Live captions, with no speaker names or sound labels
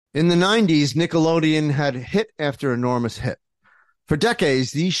In the 90s, Nickelodeon had hit after enormous hit. For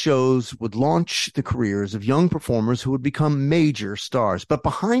decades, these shows would launch the careers of young performers who would become major stars. But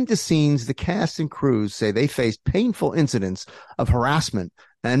behind the scenes, the cast and crews say they faced painful incidents of harassment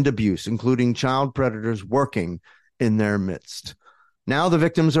and abuse, including child predators working in their midst. Now the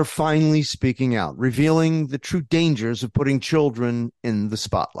victims are finally speaking out, revealing the true dangers of putting children in the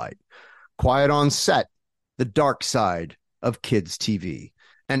spotlight. Quiet on Set, the dark side of kids' TV.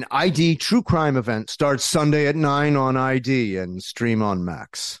 An ID true crime event starts Sunday at 9 on ID and stream on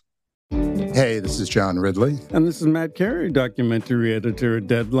Max. Hey, this is John Ridley. And this is Matt Carey, documentary editor at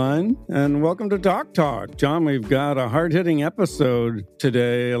Deadline. And welcome to Doc Talk. John, we've got a hard-hitting episode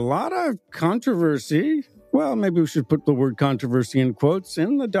today. A lot of controversy. Well, maybe we should put the word controversy in quotes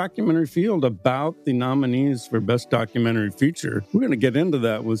in the documentary field about the nominees for Best Documentary Feature. We're going to get into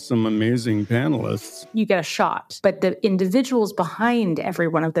that with some amazing panelists. You get a shot, but the individuals behind every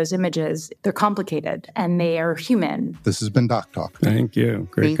one of those images, they're complicated and they are human. This has been Doc Talk. Thank you.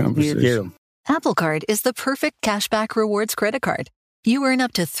 Great conversation. You. Apple Card is the perfect cashback rewards credit card. You earn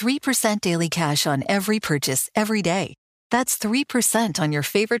up to 3% daily cash on every purchase every day. That's 3% on your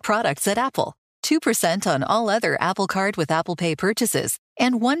favorite products at Apple. 2% on all other Apple Card with Apple Pay purchases,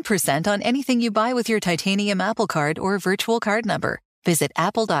 and 1% on anything you buy with your titanium Apple Card or virtual card number. Visit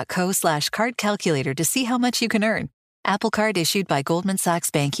apple.co/card calculator to see how much you can earn. Apple Card issued by Goldman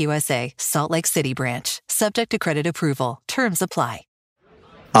Sachs Bank USA, Salt Lake City branch. Subject to credit approval. Terms apply.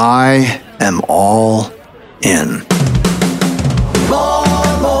 I am all in. More,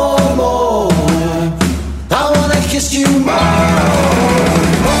 more, more. I wanna kiss you more.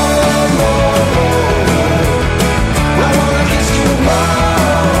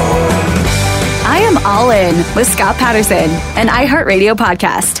 I am all in with Scott Patterson, an iHeartRadio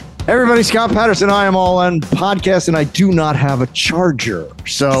podcast. Everybody, Scott Patterson, I am all in podcast, and I do not have a charger.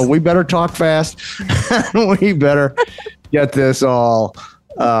 So we better talk fast. We better get this all.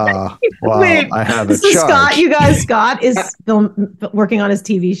 Wait, I have a so charge. Scott, you guys, Scott is working on his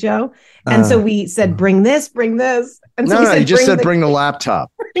TV show. And so we said, bring this. And so No, you just said bring the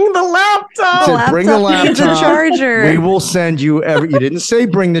laptop. Bring the laptop. You said, bring the laptop. Needs a charger. We will send you you didn't say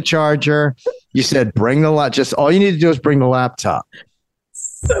bring the charger. You said bring the laptop. Just all you need to do is bring the laptop.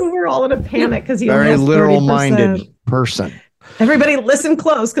 So we're all in a panic because he Very only has literal-minded person. Everybody listen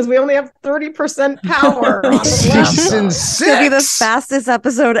close because we only have 30% power. Season 6. It'll be the fastest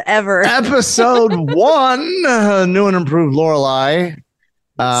episode ever. Episode 1. New and improved Lorelai.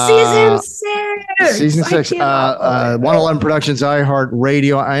 Season 6. 111 Productions,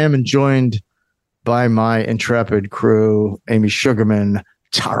 iHeartRadio. I am joined by my intrepid crew, Amy Sugarman,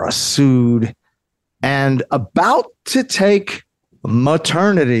 Tara Sood, and about to take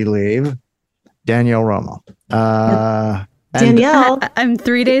maternity leave, Danielle Romo. Danielle, I'm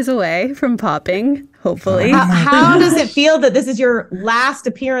 3 days away from popping, hopefully. How does it feel that this is your last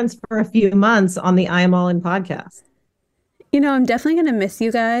appearance for a few months on the I Am All In podcast? You know, I'm definitely going to miss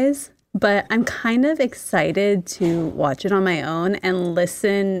you guys, but I'm kind of excited to watch it on my own and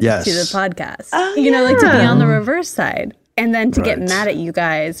listen to the podcast. You know, like to be on the reverse side. And then to get mad at you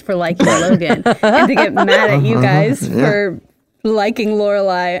guys for liking Logan. And to get mad at you guys for liking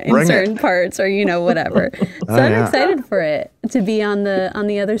Lorelai in certain parts or, you know, whatever. So I'm excited for it to be on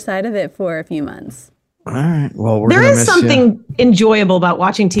the other side of it for a few months. All right. Well, there is something enjoyable about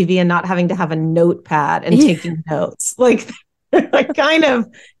watching TV and not having to have a notepad and taking notes. Like, I kind of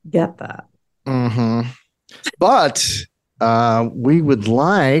get that. Mm-hmm. But we would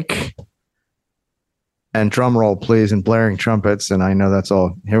like, and drum roll, please, and blaring trumpets. And I know that's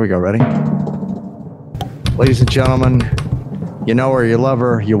all. Here we go. Ready? Ladies and gentlemen, you know her, you love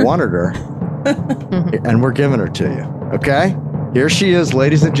her, you wanted her, and we're giving her to you. Okay? Here she is,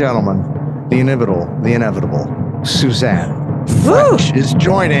 ladies and gentlemen. The inevitable, Suzanne French is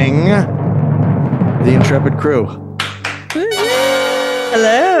joining the intrepid crew.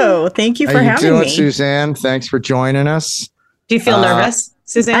 Hello. Thank you for having me. How you doing, Suzanne? Thanks for joining us. Do you feel nervous,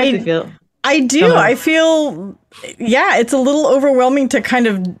 Suzanne? I do. I feel, it's a little overwhelming to kind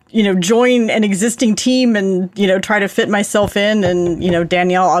of, join an existing team and, try to fit myself in. And,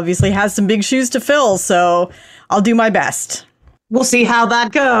 Danielle obviously has some big shoes to fill, so I'll do my best. We'll see how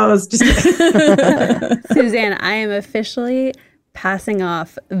that goes. Suzanne, I am officially passing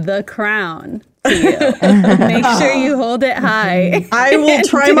off the crown to you. Make sure you hold it high. I will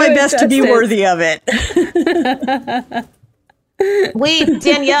try my best to be worthy of it. Wait,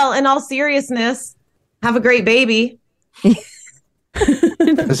 Danielle, in all seriousness, have a great baby.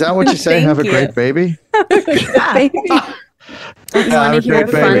 Is that what you say? Have a great baby? You want to hear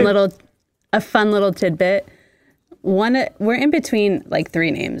a fun little tidbit? we're in between like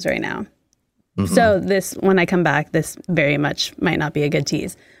 3 names right now. So this, when I come back, this very much might not be a good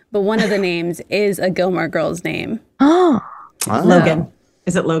tease. But one of the names is a Gilmore Girls name. Logan.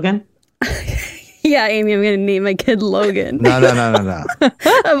 Is it Logan? Yeah, Amy, I'm going to name my kid Logan. No.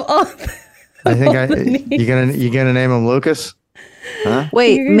 Of all I think you're gonna name him Lucas. Huh?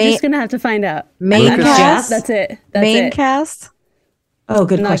 Wait, you're just going to have to find out. Main cast? That's it. Main cast? Oh,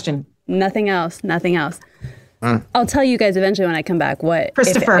 good question. Nothing else. I'll tell you guys eventually when I come back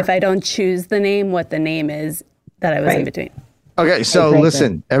if I don't choose the name, what the name is that I was in between. Okay, so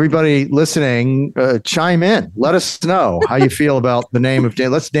listen, everybody listening, chime in. Let us know how you feel about the name of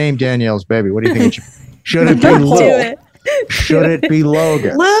Let's name Danielle's baby. What do you think? Should it be Luke? Should it be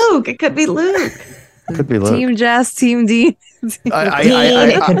Logan? Luke. It could be Luke. Could be Luke. Team Jess, Team D.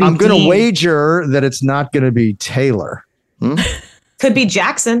 I'm going to wager that it's not going to be Taylor. Could be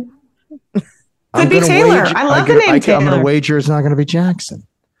Jackson. Could be Taylor. I love the name Taylor. I'm going to wager it's not going to be Jackson.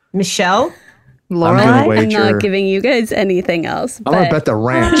 Michelle? Lorelai? I'm not giving you guys anything else. I'm going to bet the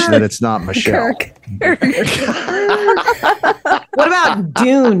ranch that it's not Michelle. What about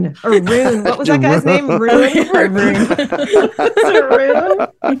Dune or Rune? What was that guy's name? Rune?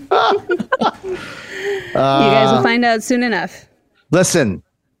 You guys will find out soon enough. Listen,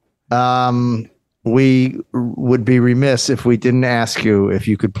 we would be remiss if we didn't ask you if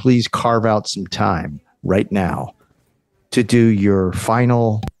you could please carve out some time right now to do your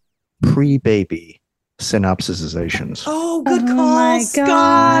final pre-baby synopsisations. Oh, good call,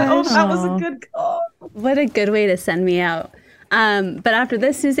 Scott. Oh, that was a good call. What a good way to send me out. But after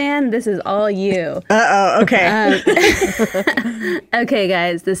this, Suzanne, this is all you. Okay. Okay,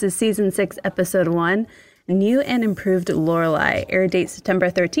 guys, this is season 6, episode 1, New and Improved Lorelai. Air date September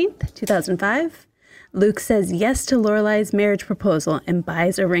 13th, 2005. Luke says yes to Lorelai's marriage proposal and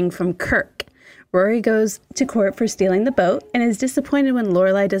buys a ring from Kirk. Rory goes to court for stealing the boat and is disappointed when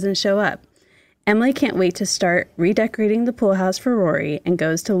Lorelai doesn't show up. Emily can't wait to start redecorating the pool house for Rory and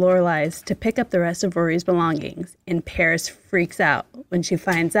goes to Lorelai's to pick up the rest of Rory's belongings. And Paris freaks out when she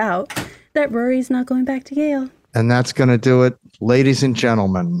finds out that Rory's not going back to Yale. And that's going to do it, ladies and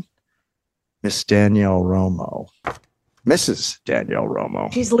gentlemen. Miss Danielle Romo. Mrs. Danielle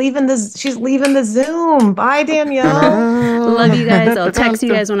Romo. She's leaving the Zoom. Bye, Danielle. Love you guys. I'll text you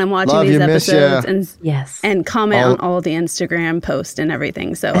guys when I'm watching these episodes and comment on all the Instagram posts and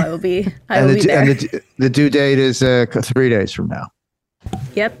everything. So I will be there. And the due date is 3 days from now.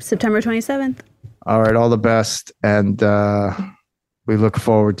 Yep, September 27th. All right, all the best, and we look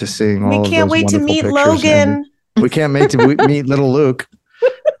forward to seeing all. We can't wait to meet Logan. We can't wait to meet little Luke.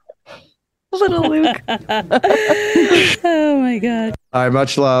 Little Luke. Oh my God. All right,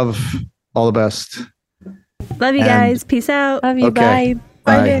 much love. All the best. Love you guys. Peace out. Love you. Okay. Bye.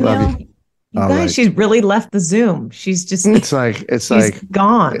 Bye, Danielle. Love you. You guys, right. she's really left the Zoom. She's just she's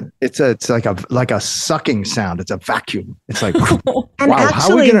gone. It's like a sucking sound. It's a vacuum. It's like and wow,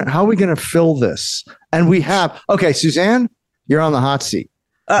 actually, how are we gonna fill this? And we have Suzanne, you're on the hot seat.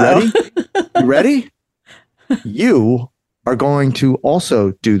 Ready? You ready? You are going to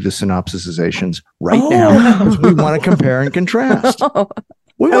also do the synopsisizations right now because we want to compare and contrast.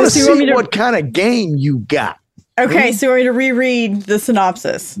 We want to see what kind of game you got. Okay, so we're going to reread the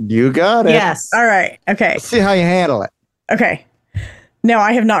synopsis. You got it. Yes. All right. Okay. Let's see how you handle it. Okay. Now,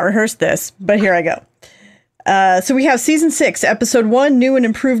 I have not rehearsed this, but here I go. So we have season 6, episode 1, New and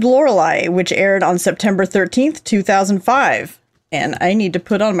Improved Lorelai, which aired on September 13th, 2005. And I need to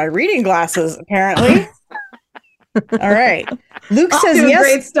put on my reading glasses, apparently. All right. Luke says yes.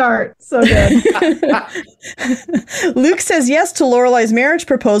 Great start. So good. Luke says yes to Lorelai's marriage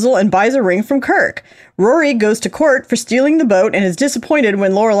proposal and buys a ring from Kirk. Rory goes to court for stealing the boat and is disappointed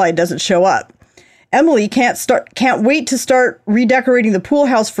when Lorelai doesn't show up. Emily can't wait to start redecorating the pool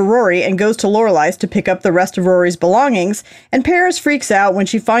house for Rory and goes to Lorelai's to pick up the rest of Rory's belongings. And Paris freaks out when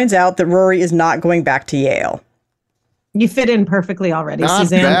she finds out that Rory is not going back to Yale. You fit in perfectly already, Not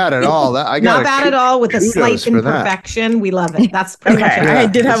Suzanne. bad at all. Not bad at all with a slight imperfection. We love it. That's pretty much it. I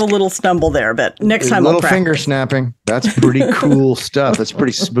did have a little stumble there, but next time I'll I'll practice. finger snapping. That's pretty cool stuff. That's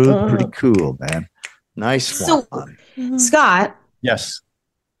pretty smooth, pretty cool, man. Nice one. So, Scott. Yes.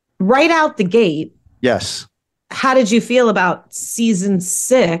 Right out the gate. Yes. How did you feel about season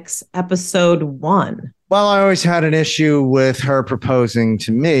 6, episode 1? Well, I always had an issue with her proposing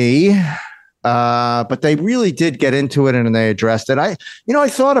to me. But they really did get into it and they addressed it. I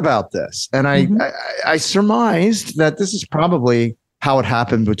thought about this and I surmised that this is probably how it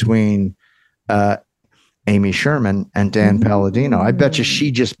happened between Amy Sherman and Dan Palladino. I bet you she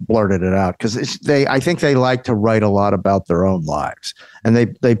just blurted it out because I think they like to write a lot about their own lives and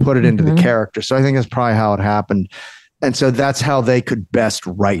they put it into the character. So I think that's probably how it happened. And so that's how they could best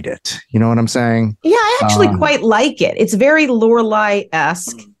write it. You know what I'm saying? Yeah, I actually quite like it. It's very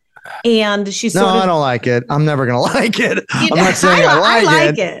Lorelai-esque. And she's no, I don't like it. I'm never going to like it. I'm not saying I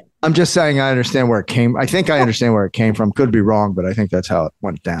like it. I'm just saying I understand where it came. I think I understand where it came from. Could be wrong, but I think that's how it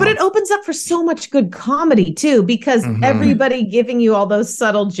went down. But it opens up for so much good comedy too, because everybody giving you all those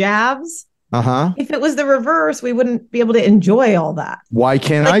subtle jabs. If it was the reverse, we wouldn't be able to enjoy all that. Why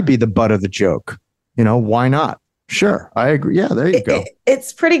can't I be the butt of the joke? You know, why not? Sure. I agree. Yeah, there you go.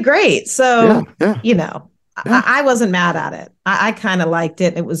 It's pretty great. So, you know, I wasn't mad at it. I kind of liked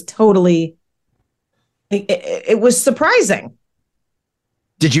it. It was totally, it was surprising.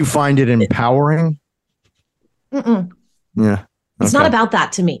 Did you find it empowering? Yeah. It's not about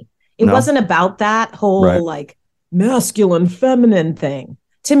that to me. It wasn't about that whole like masculine, feminine thing.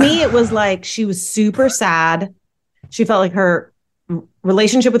 To me, it was like she was super sad. She felt like her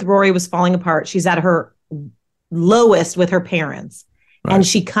relationship with Rory was falling apart. She's at her lowest with her parents. Right. And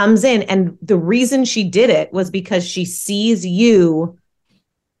she comes in, and the reason she did it was because she sees you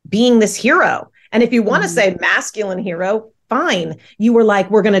being this hero. And if you want to say masculine hero, fine. You were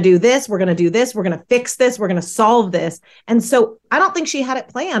like, we're going to do this. We're going to do this. We're going to fix this. We're going to solve this. And so I don't think she had it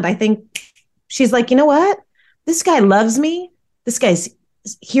planned. I think she's like, you know what? This guy loves me. This guy's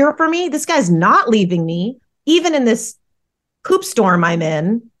here for me. This guy's not leaving me, even in this poop storm I'm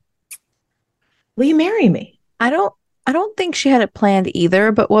in. Will you marry me? I don't think she had it planned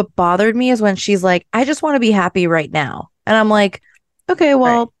either, but what bothered me is when she's like, I just want to be happy right now. And I'm like, okay,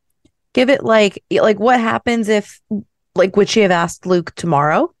 well, give it like what happens if, like, would she have asked Luke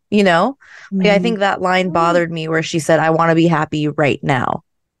tomorrow? You know, like, I think that line bothered me where she said, I want to be happy right now.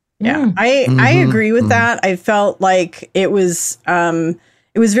 Yeah, I agree with that. I felt like it was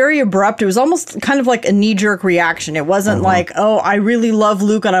very abrupt. It was almost kind of like a knee-jerk reaction. It wasn't like, oh, I really love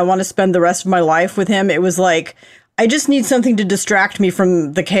Luke and I want to spend the rest of my life with him. It was like, I just need something to distract me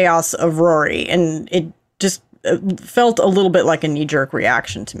from the chaos of Rory. And it just felt a little bit like a knee-jerk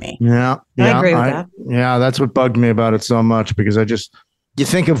reaction to me. Yeah. I agree with that. Yeah, that's what bugged me about it so much, because you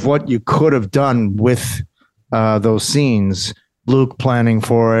think of what you could have done with those scenes. Luke planning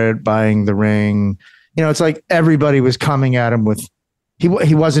for it, buying the ring. You know, it's like everybody was coming at him with, he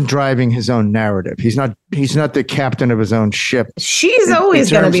wasn't driving his own narrative. He's not the captain of his own ship. She's always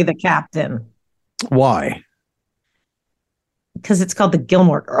going to be the captain. Why? Because it's called the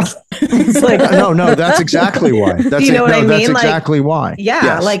Gilmore Girls. It's like, no, that's exactly why. That's you know what I mean? That's exactly why. Yeah,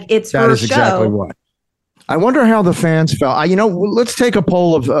 yes, like it's that her is show. Exactly why. I wonder how the fans felt. Let's take a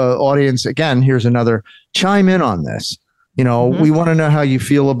poll of audience. Again, here's another chime in on this. You know, we want to know how you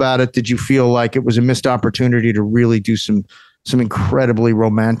feel about it. Did you feel like it was a missed opportunity to really do some incredibly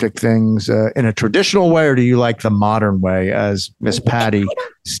romantic things in a traditional way, or do you like the modern way, as Miss Patty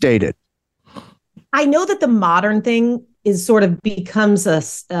stated? I know that the modern thing is sort of becomes a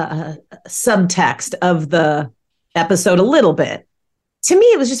subtext of the episode a little bit. To me,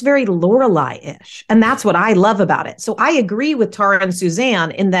 it was just very Lorelai-ish, and that's what I love about it. So I agree with Tara and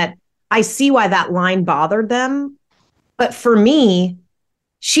Suzanne in that I see why that line bothered them. But for me,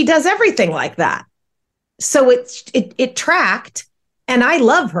 she does everything like that. So it tracked, and I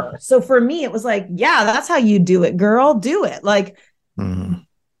love her. So for me, it was like, yeah, that's how you do it, girl. Do it. Like, go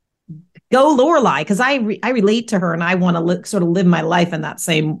Lorelai, because I relate to her, and I want to sort of live my life in that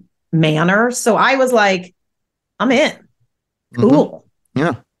same manner. So I was like, I'm in. Cool.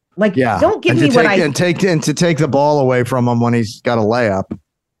 Yeah. Like, don't give me what I... And to take the ball away from him when he's got a layup,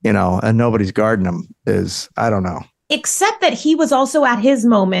 you know, and nobody's guarding him is, I don't know. Except that he was also at his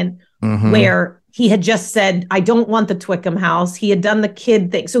moment where he had just said, I don't want the Twickham house. He had done the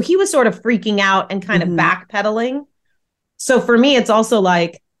kid thing. So he was sort of freaking out and kind of backpedaling. So for me, it's also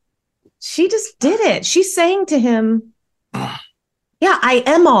like, she just did it. She's saying to him, yeah, I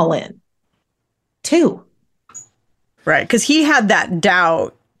am all in too. Right. Because he had that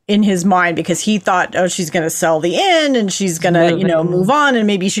doubt in his mind because he thought, oh, she's going to sell the inn and she's going to, move on, and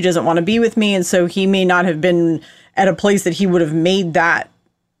maybe she doesn't want to be with me. And so he may not have been at a place that he would have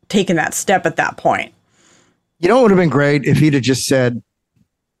taken that step at that point. You know, it would have been great if he'd have just said,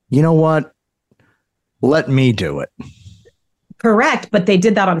 you know what? Let me do it. Correct. But they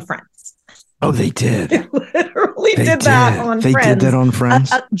did that on Friends. Oh, they did. They literally did that on Friends. They did that on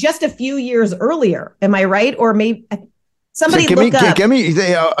Friends? Just a few years earlier. Am I right? Or maybe somebody so look up. Give me,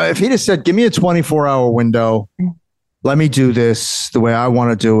 if he'd have said, give me a 24-hour window. Let me do this the way I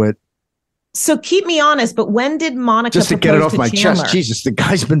want to do it. So keep me honest, but when did Monica just to get it off my Chandler? chest? Jesus, the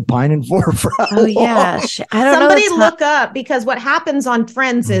guy's been pining for her for Oh yeah, I don't Somebody know. look up, because what happens on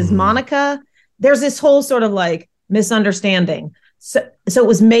Friends is Monica. There's this whole sort of like misunderstanding. So it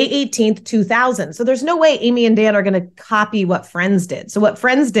was May 18th, 2000. So there's no way Amy and Dan are going to copy what Friends did. So what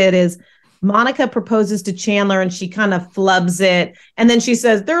Friends did is Monica proposes to Chandler and she kind of flubs it. And then she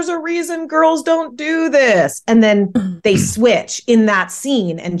says, there's a reason girls don't do this. And then they switch in that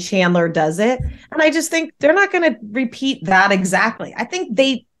scene and Chandler does it. And I just think they're not going to repeat that exactly. I think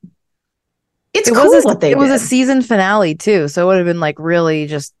it was a season finale too. So it would have been like really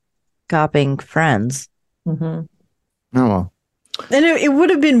just copying Friends. Mm-hmm. Oh, well. And it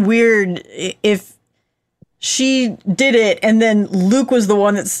would have been weird if she did it and then Luke was the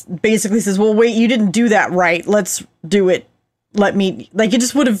one that basically says, well, wait, you didn't do that right. Let's do it. It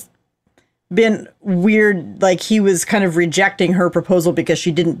just would have been weird. Like he was kind of rejecting her proposal because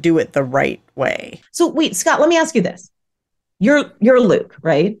she didn't do it the right way. So wait, Scott, let me ask you this. You're Luke,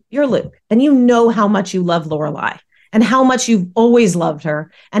 right? You're Luke. And you know how much you love Lorelai and how much you've always loved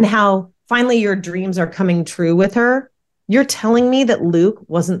her and how finally your dreams are coming true with her. You're telling me that Luke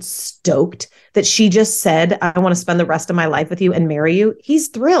wasn't stoked that she just said, I want to spend the rest of my life with you and marry you. He's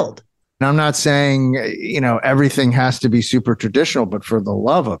thrilled. And I'm not saying, everything has to be super traditional, but for the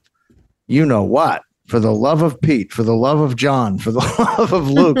love of, you know what, for the love of Pete, for the love of John, for the love of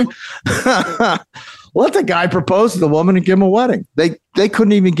Luke, let the guy propose to the woman and give him a wedding. They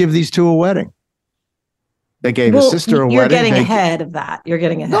couldn't even give these two a wedding. They gave his sister a wedding. You're getting ahead of that. You're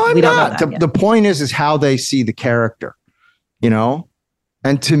getting ahead. No, I'm we not. Don't know that The point is how they see the character.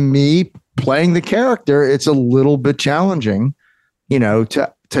 And to me, playing the character, it's a little bit challenging,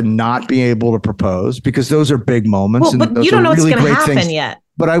 to not be able to propose because those are big moments. Well, and but you don't know what's going to happen yet.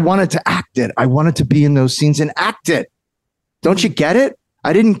 But I wanted to act it. I wanted to be in those scenes and act it. Don't you get it?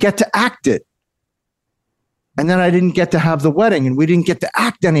 I didn't get to act it. And then I didn't get to have the wedding and we didn't get to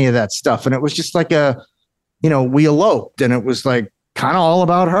act any of that stuff. And it was just like we eloped and it was like kind of all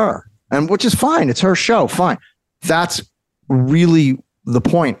about her, and which is fine. It's her show. Fine. That's really the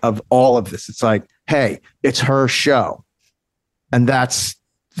point of all of this. It's like, hey, it's her show. And that's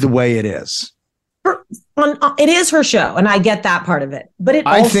the way it is. It is her show. And I get that part of it. But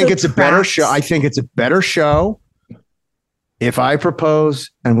I think it's a better show. I think it's a better show if I propose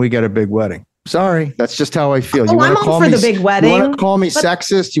and we get a big wedding. Sorry. That's just how I feel. I'm all for the big wedding. You want to call me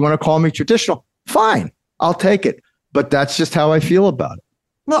sexist? You want to call me traditional? Fine. I'll take it. But that's just how I feel about it.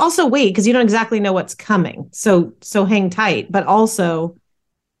 Well, also wait, because you don't exactly know what's coming. So hang tight. But also,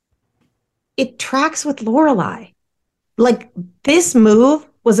 it tracks with Lorelai. Like, this move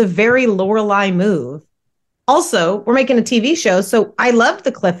was a very Lorelai move. Also, we're making a TV show, so I loved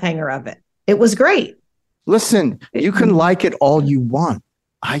the cliffhanger of it. It was great. Listen, you can like it all you want.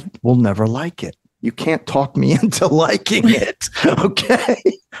 I will never like it. You can't talk me into liking it. Okay?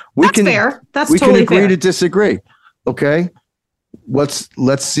 That's fair. That's we totally can agree fair. to disagree. Okay? Let's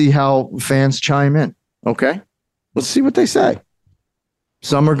see how fans chime in. Okay? Let's see what they say.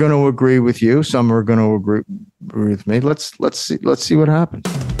 Some are going to agree with you. Some are going to agree with me. Let's see what happens.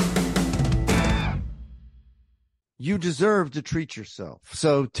 You deserve to treat yourself.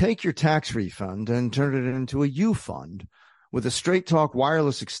 So take your tax refund and turn it into a U fund with a Straight Talk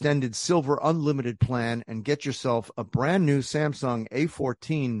Wireless Extended Silver Unlimited plan and get yourself a brand new Samsung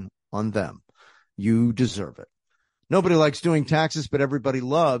A14 on them. You deserve it. Nobody likes doing taxes, but everybody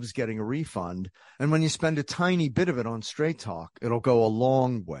loves getting a refund. And when you spend a tiny bit of it on Straight Talk, it'll go a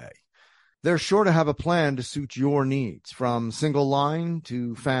long way. They're sure to have a plan to suit your needs, from single line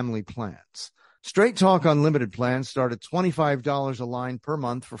to family plans. Straight Talk Unlimited plans start at $25 a line per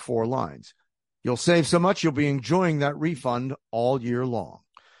month for 4 lines. You'll save so much you'll be enjoying that refund all year long.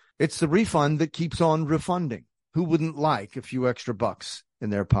 It's the refund that keeps on refunding. Who wouldn't like a few extra bucks in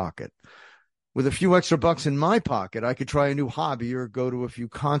their pocket? With a few extra bucks in my pocket, I could try a new hobby or go to a few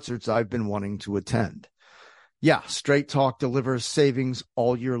concerts I've been wanting to attend. Yeah, Straight Talk delivers savings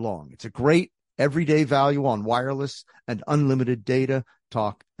all year long. It's a great everyday value on wireless and unlimited data,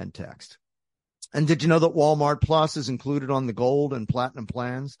 talk, and text. And did you know that Walmart Plus is included on the Gold and Platinum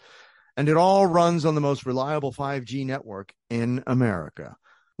plans? And it all runs on the most reliable 5G network in America.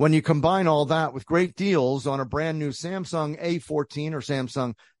 When you combine all that with great deals on a brand new Samsung A14 or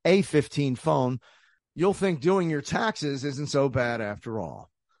Samsung A15 phone, you'll think doing your taxes isn't so bad after all.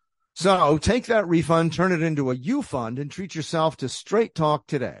 So take that refund, turn it into a U fund, and treat yourself to Straight Talk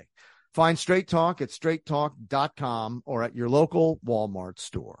today. Find Straight Talk at straighttalk.com or at your local Walmart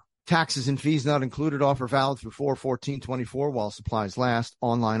store. Taxes and fees not included. Offer valid through 4/14/24 while supplies last.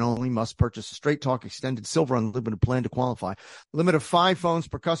 Online only. Must purchase a Straight Talk Extended Silver Unlimited plan to qualify. Limit of 5 phones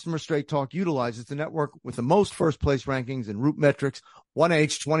per customer. Straight Talk utilizes the network with the most first-place rankings in Root Metrics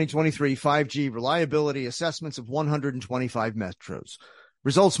 1H 2023 5G reliability assessments of 125 metros.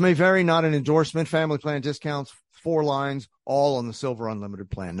 Results may vary. Not an endorsement. Family plan discounts 4 lines, all on the Silver Unlimited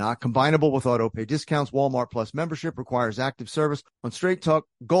plan. Not combinable with auto pay discounts. Walmart Plus membership requires active service on Straight Talk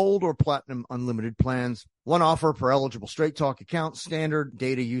Gold or Platinum Unlimited plans. One offer per eligible Straight Talk account. Standard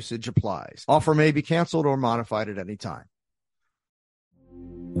data usage applies. Offer may be canceled or modified at any time.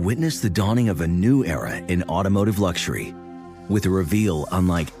 Witness the dawning of a new era in automotive luxury with a reveal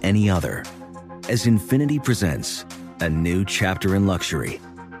unlike any other as Infiniti presents a new chapter in luxury,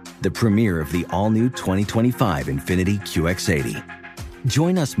 the premiere of the all-new 2025 Infiniti QX80.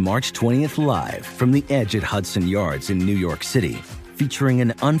 Join us March 20th live from the Edge at Hudson Yards in New York City, featuring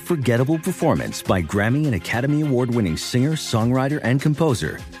an unforgettable performance by Grammy and Academy Award-winning singer, songwriter, and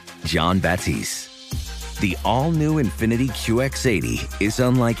composer, Jon Batiste. The all-new Infiniti QX80 is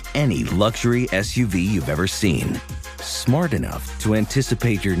unlike any luxury SUV you've ever seen. Smart enough to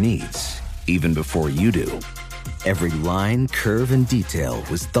anticipate your needs, even before you do. Every line, curve, and detail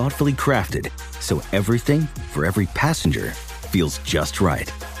was thoughtfully crafted, so everything for every passenger feels just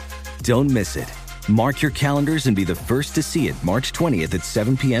right. Don't miss it. Mark your calendars and be the first to see it March 20th at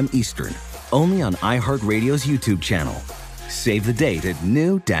 7 p.m. Eastern, only on iHeartRadio's YouTube channel. Save the date at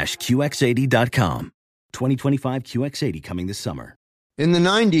new-QX80.com. 2025 QX80 coming this summer. In the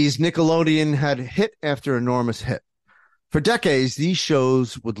 90s, Nickelodeon had hit after enormous hit. For decades, these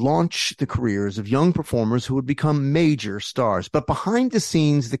shows would launch the careers of young performers who would become major stars. But behind the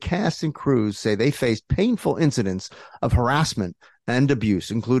scenes, the cast and crews say they faced painful incidents of harassment and abuse,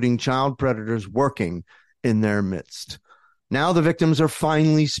 including child predators working in their midst. Now the victims are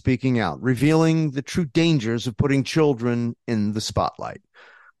finally speaking out, revealing the true dangers of putting children in the spotlight.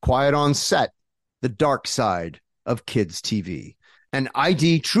 Quiet on Set, the dark side of kids' TV. An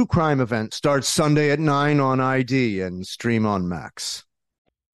ID true crime event starts Sunday at 9 on ID and stream on Max.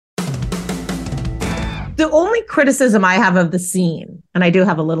 The only criticism I have of the scene, and I do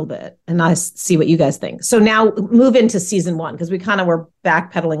have a little bit, and I see what you guys think. So now move into season 1, because we kind of were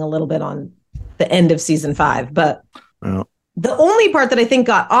backpedaling a little bit on the end of season 5. But the only part that I think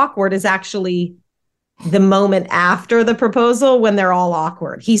got awkward is actually the moment after the proposal when they're all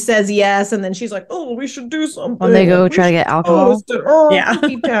awkward. He says yes, and then she's like, "Oh, we should do something." When they go try to get alcohol. Yeah.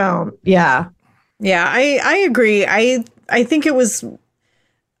 Deep down. Yeah. Yeah, I agree. I think it was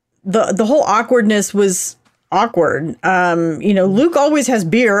the whole awkwardness was awkward. Luke always has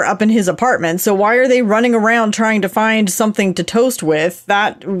beer up in his apartment, so why are they running around trying to find something to toast with?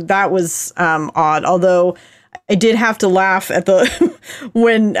 That was odd. Although I did have to laugh at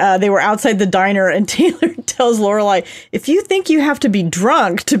when they were outside the diner and Taylor tells Lorelai, "If you think you have to be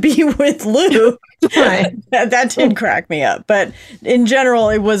drunk to be with Luke," right. that did crack me up. But in general,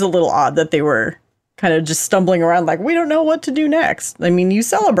 it was a little odd that they were kind of just stumbling around like, we don't know what to do next. I mean, you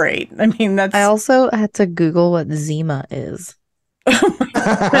celebrate. I mean, that's... I also had to Google what Zima is.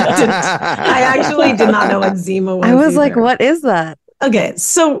 I actually did not know what Zima was. I was like, what is that? Okay,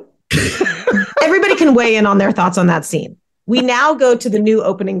 so everybody can weigh in on their thoughts on that scene. We now go to the new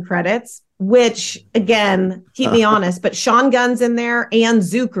opening credits, which, again, keep me honest, but Sean Gunn's in there and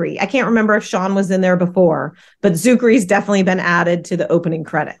Zukri. I can't remember if Sean was in there before, but Zukri's definitely been added to the opening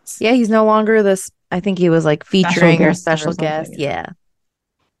credits. Yeah, he's no longer this, I think he was like featuring or special guest. Yeah.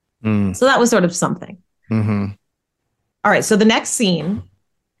 So that was sort of something. Mm-hmm. All right, so the next scene,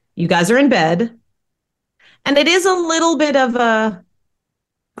 you guys are in bed, and it is a little bit of a...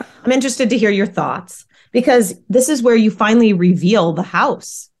 I'm interested to hear your thoughts, because this is where you finally reveal the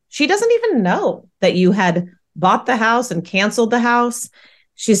house. She doesn't even know that you had bought the house and canceled the house.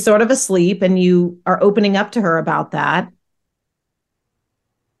 She's sort of asleep, and you are opening up to her about that.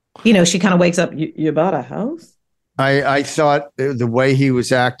 You know, she kind of wakes up. You bought a house? I thought the way he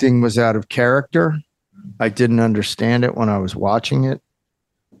was acting was out of character. I didn't understand it when I was watching it.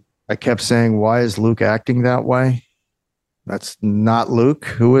 I kept saying, why is Luke acting that way? That's not Luke.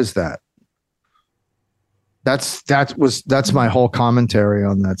 Who is that? That's my whole commentary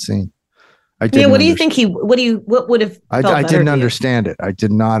on that scene. What do you think what would have I didn't understand it. I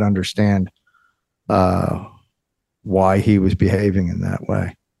did not understand why he was behaving in that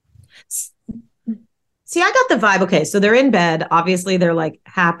way. See, I got the vibe. Okay, so they're in bed. Obviously, they're like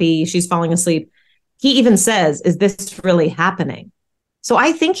happy. She's falling asleep. He even says, "Is this really happening?" So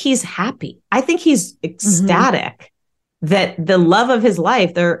I think he's happy. I think he's ecstatic that the love of his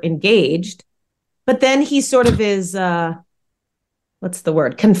life, they're engaged. But then he sort of is, what's the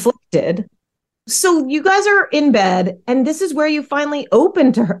word? Conflicted. So you guys are in bed, and this is where you finally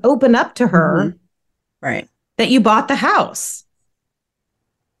open up to her, right? That you bought the house.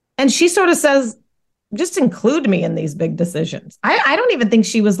 And she sort of says, just include me in these big decisions. I don't even think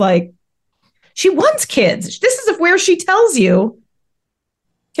she was like, she wants kids. This is where she tells you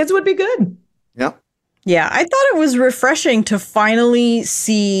kids would be good. Yep. Yeah, I thought it was refreshing to finally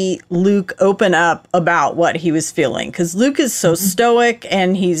see Luke open up about what he was feeling, because Luke is so stoic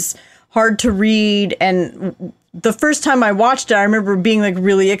and he's hard to read. And the first time I watched it, I remember being like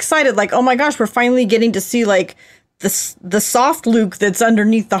really excited, like, oh my gosh, we're finally getting to see like the soft Luke that's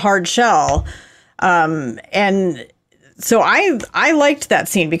underneath the hard shell. And so I liked that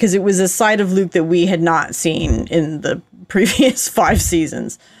scene because it was a side of Luke that we had not seen in the previous 5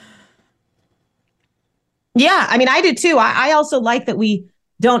 seasons. Yeah, I mean, I do too. I also like that we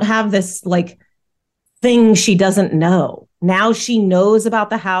don't have this like thing she doesn't know. Now she knows about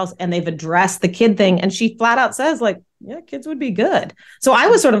the house and they've addressed the kid thing. And she flat out says like, yeah, kids would be good. So I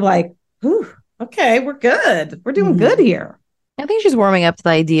was sort of like, whew, okay, we're good. We're doing good here. I think she's warming up to the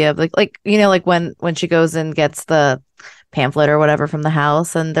idea of like when she goes and gets the pamphlet or whatever from the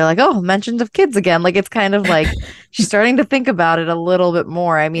house and they're like, oh, mentions of kids again. Like, it's kind of like she's starting to think about it a little bit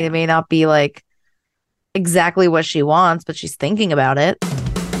more. I mean, it may not be like exactly what she wants, but she's thinking about it.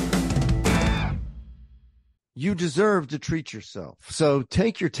 You deserve to treat yourself. So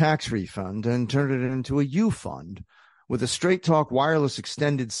take your tax refund and turn it into a U fund with a Straight Talk Wireless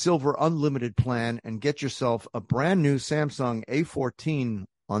Extended Silver Unlimited plan and get yourself a brand new Samsung A14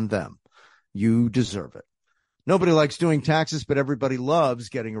 on them. You deserve it. Nobody likes doing taxes, but everybody loves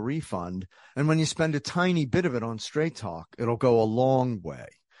getting a refund. And when you spend a tiny bit of it on Straight Talk, it'll go a long way.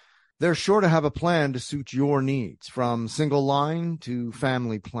 They're sure to have a plan to suit your needs, from single line to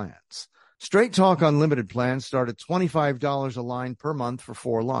family plans. Straight Talk Unlimited plans start at $25 a line per month for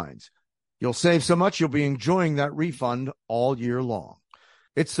 4 lines. You'll save so much you'll be enjoying that refund all year long.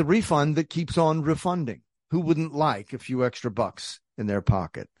 It's the refund that keeps on refunding. Who wouldn't like a few extra bucks in their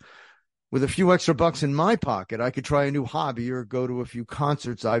pocket? With a few extra bucks in my pocket, I could try a new hobby or go to a few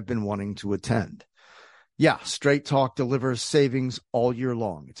concerts I've been wanting to attend. Yeah, Straight Talk delivers savings all year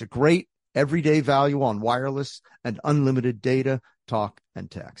long. It's a great everyday value on wireless and unlimited data, talk, and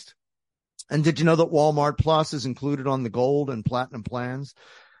text. And did you know that Walmart Plus is included on the Gold and Platinum plans?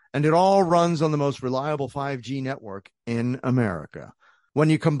 And it all runs on the most reliable 5G network in America. When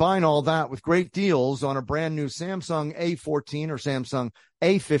you combine all that with great deals on a brand new Samsung A14 or Samsung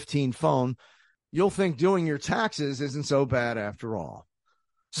A15 phone, you'll think doing your taxes isn't so bad after all.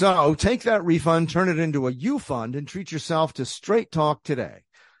 So take that refund, turn it into a U fund, and treat yourself to Straight Talk today.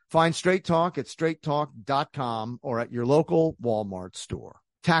 Find Straight Talk at straighttalk.com or at your local Walmart store.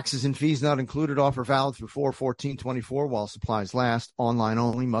 Taxes and fees not included. Offer valid through 4/14/24 while supplies last. Online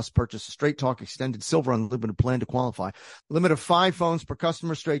only. Must purchase a Straight Talk Extended Silver Unlimited plan to qualify. Limit of 5 phones per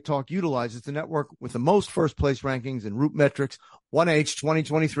customer. Straight Talk utilizes the network with the most first-place rankings in Root Metrics 1H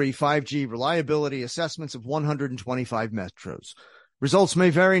 2023 5G reliability assessments of 125 metros. Results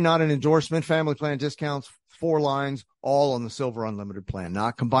may vary, not an endorsement. Family plan discounts, 4 lines, all on the Silver Unlimited plan.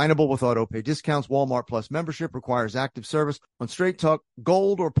 Not combinable with auto pay discounts. Walmart Plus membership requires active service on Straight Talk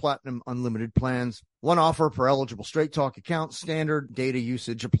Gold or Platinum Unlimited plans. 1 offer per eligible Straight Talk account. Standard data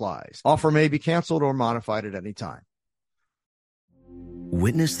usage applies. Offer may be canceled or modified at any time.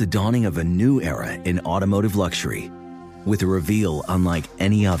 Witness the dawning of a new era in automotive luxury with a reveal unlike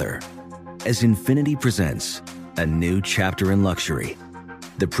any other as Infiniti presents a new chapter in luxury,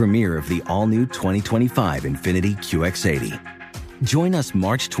 the premiere of the all-new 2025 Infiniti QX80. Join us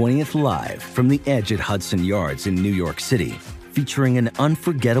March 20th live from the Edge at Hudson Yards in New York City, featuring an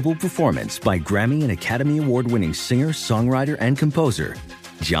unforgettable performance by Grammy and Academy Award-winning singer, songwriter, and composer,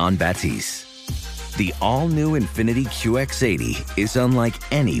 Jon Batiste. The all-new Infiniti QX80 is unlike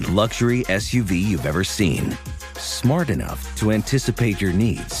any luxury SUV you've ever seen. Smart enough to anticipate your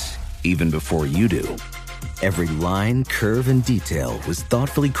needs, even before you do. Every line, curve, and detail was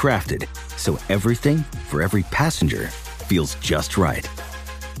thoughtfully crafted, so everything for every passenger feels just right.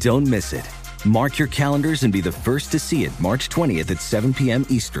 Don't miss it. Mark your calendars and be the first to see it March 20th at 7 p.m.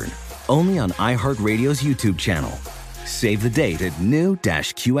 Eastern, only on iHeartRadio's YouTube channel. Save the date at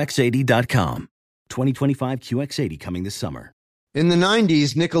new-QX80.com. 2025 QX80 coming this summer. In the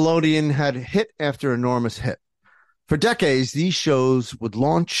 90s, Nickelodeon had hit after enormous hit. For decades, these shows would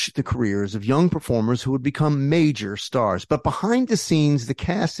launch the careers of young performers who would become major stars. But behind the scenes, the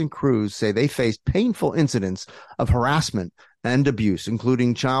cast and crews say they faced painful incidents of harassment and abuse,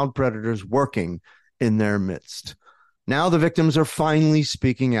 including child predators working in their midst. Now the victims are finally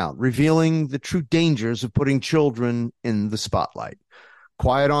speaking out, revealing the true dangers of putting children in the spotlight.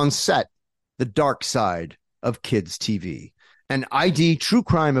 Quiet on Set, the dark side of kids' TV. An ID true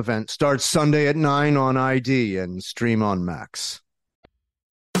crime event starts Sunday at 9 on ID and stream on Max.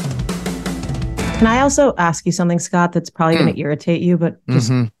 Can I also ask you something, Scott, that's probably going to irritate you, but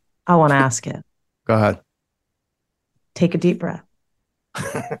just I want to ask it. Go ahead. Take a deep breath.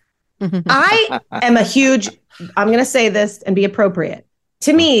 I am I'm going to say this and be appropriate.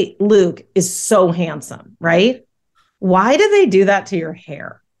 To me, Luke is so handsome, right? Why did they do that to your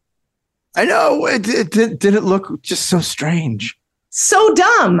hair? I know. Did it look just so strange? So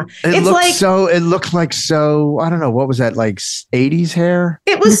dumb. It looked like I don't know. What was that? Like 80s hair?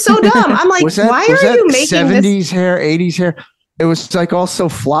 It was so dumb. I'm like, why are you making 70s hair, 80s hair? It was like all so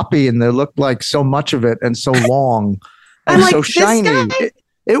floppy and there looked like so much of it and so long and so shiny.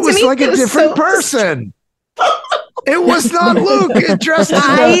 It was like a different person. It was not Luke. It dressed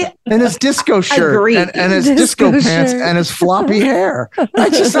in his disco shirt and his disco pants and his floppy hair.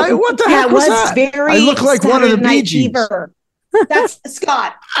 What the heck was that? I look like one of the Bee Gees. That's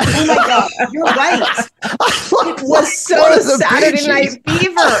Scott. Oh my God, you're right. It was so Saturday Night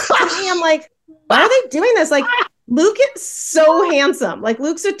Fever. I'm like, why are they doing this? Like, Luke is so handsome. Like,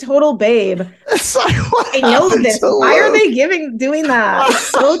 Luke's a total babe. I know this. Why are they doing that? It's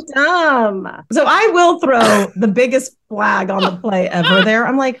so dumb. So I will throw the biggest flag on the play ever there.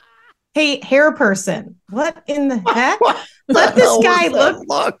 I'm like, hey, hair person, what in the heck? Let this guy look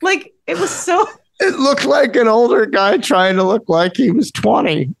like it was so. It looked like an older guy trying to look like he was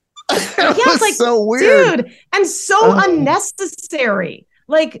 20. It was like, so weird. Dude, and so unnecessary.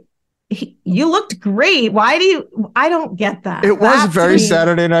 Like, you looked great. I don't get that. It was very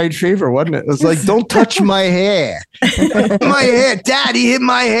Saturday Night Fever, wasn't it? It was like, don't touch my hair. My hair. Daddy hit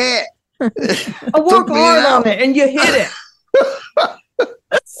my hair. I work hard on it and you hit it.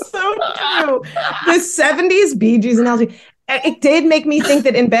 So true. The 70s Bee Gees analogy. It did make me think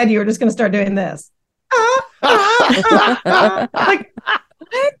that in bed you were just going to start doing this. Like,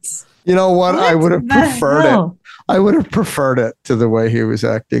 what? You know what? I would have preferred it. I would have preferred it to the way he was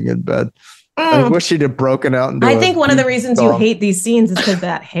acting in bed. I wish he'd have broken out. I think one of the reasons you hate these scenes is because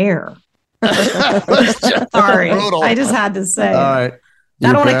that hair. Sorry, brutal. I just had to say. All right.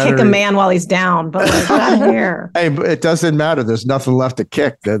 I don't want to kick a man while he's down, but like that hair. Hey, but it doesn't matter. There's nothing left to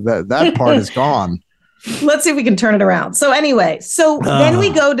kick. That part is gone. Let's see if we can turn it around. So anyway, then we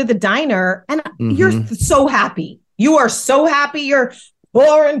go to the diner and you're so happy. You are so happy. You're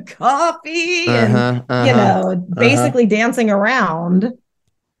pouring coffee and, basically dancing around.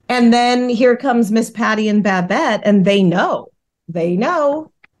 And then here comes Miss Patty and Babette and they know.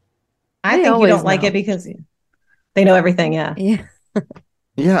 I think you don't like it because they know everything. Yeah.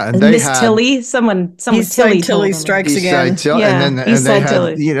 Yeah, and Miss Tilly, someone Tilly strikes again. And they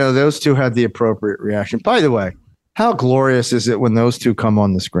had, those two had the appropriate reaction. By the way, how glorious is it when those two come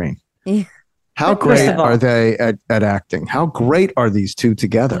on the screen? Yeah. How great are they at acting? How great are these two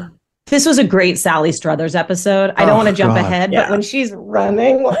together? This was a great Sally Struthers episode. I don't want to jump ahead, but when she's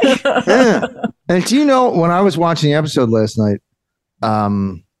running, And do you know, when I was watching the episode last night,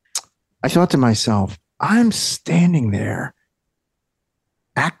 I thought to myself, I'm standing there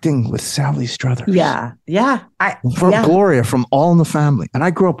acting with Sally Struthers. Yeah. Gloria from All in the Family. And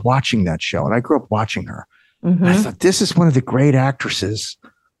I grew up watching that show and I grew up watching her. Mm-hmm. I thought, this is one of the great actresses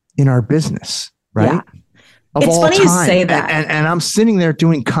in our business, right? Yeah. It's funny you say that. And I'm sitting there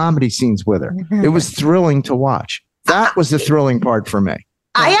doing comedy scenes with her. It was thrilling to watch. That was the thrilling part for me.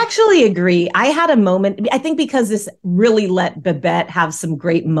 I actually agree. I had a moment, I think because this really let Babette have some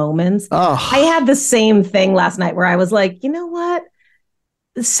great moments. I had the same thing last night where I was like, you know what?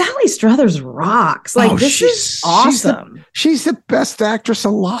 Sally Struthers rocks. Like, this is awesome. She's the best actress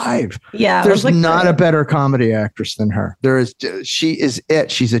alive. Yeah. There's not a better comedy actress than her. She is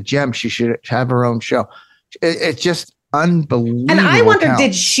it. She's a gem. She should have her own show. It's just unbelievable. And I wonder,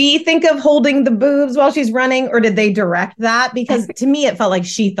 did she think of holding the boobs while she's running, or did they direct that? Because to me, it felt like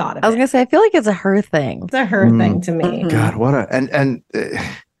she thought of it. I was going to say, I feel like it's a her thing. It's a her thing to me. God, what and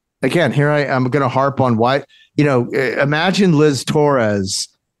again, here I'm going to harp on why, imagine Liz Torres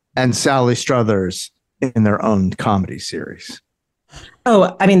and Sally Struthers in their own comedy series.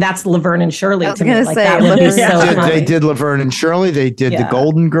 Oh, I mean, that's Laverne and Shirley. I was going to say, that would be so they did Laverne and Shirley. They did the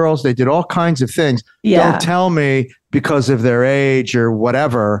Golden Girls. They did all kinds of things. Yeah. Don't tell me because of their age or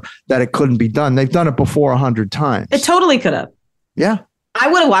whatever that it couldn't be done. They've done it before 100 times. It totally could have. Yeah.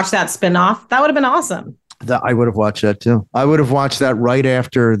 I would have watched that spinoff. That would have been awesome. I would have watched that too. I would have watched that right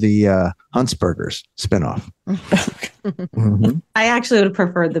after the Huntsbergers spinoff. Mm-hmm. I actually would have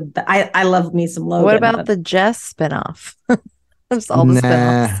preferred I love me some Logan. What about the Jess spinoff? Just all the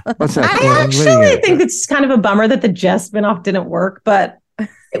spinoffs. What's that? I actually think it's kind of a bummer that the Jess spinoff didn't work, but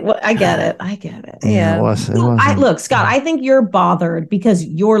I get it. Yeah. It was. Look, Scott, I think you're bothered because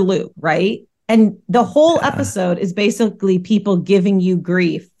you're Luke, right? And the whole episode is basically people giving you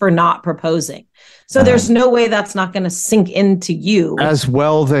grief for not proposing. So there's no way that's not going to sink into you. As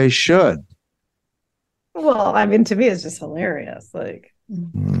well they should. Well, I mean, to me, it's just hilarious. Like,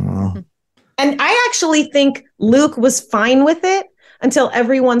 And I actually think Luke was fine with it until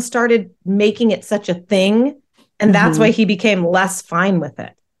everyone started making it such a thing. And that's why he became less fine with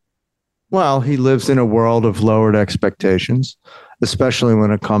it. Well, he lives in a world of lowered expectations, especially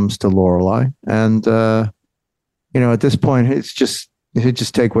when it comes to Lorelai. And, at this point, he'd just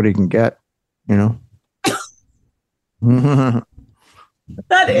take what he can get,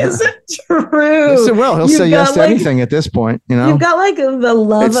 That isn't true. Yes, it will. He'll say yes to anything at this point, You've got like the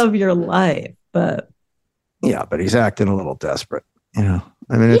love of your life, but. Yeah, but he's acting a little desperate, I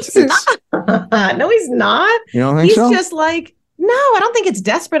mean, it's not. No, he's not. You don't think he's so? He's just like, no, I don't think it's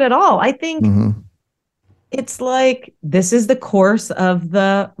desperate at all. I think it's like, this is the course of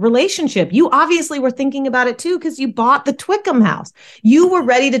the relationship. You obviously were thinking about it too, because you bought the Twickham house. You were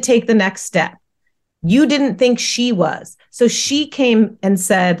ready to take the next step. You didn't think she was. So she came and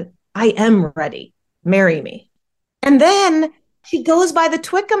said, I am ready. Marry me. And then she goes by the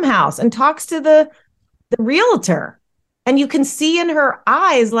Twickham house and talks to the realtor. And you can see in her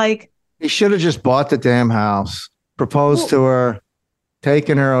eyes, like, he should have just bought the damn house, proposed to her,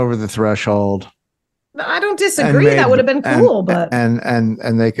 taken her over the threshold. I don't disagree. That would have been cool, but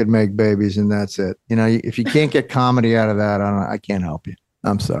they could make babies, and that's it. If you can't get comedy out of that, I can't help you.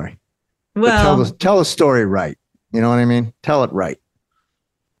 I'm sorry. Well, tell the story right. You know what I mean? Tell it right.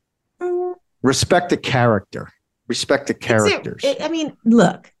 Respect the character. Respect the characters. I mean,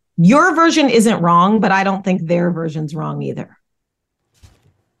 look, your version isn't wrong, but I don't think their version's wrong either.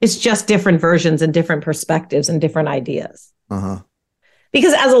 It's just different versions and different perspectives and different ideas.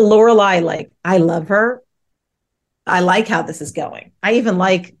 Because as a Lorelai, like, I love her. I like how this is going. I even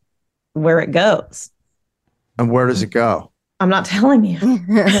like where it goes. And where does it go? I'm not telling you.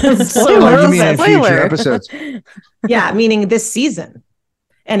 Spoiler. You mean in future episodes? Yeah, meaning this season.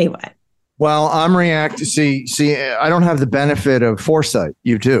 Anyway. Well, I'm reacting. See, I don't have the benefit of foresight.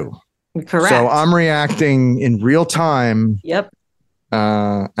 You do. Correct. So I'm reacting in real time. Yep.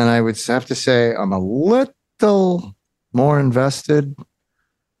 And I would have to say I'm a little more invested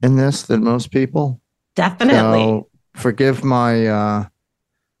in this than most people. Definitely. So forgive my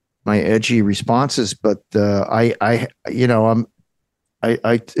my edgy responses, but it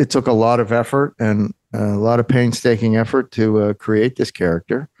took a lot of effort and a lot of painstaking effort to create this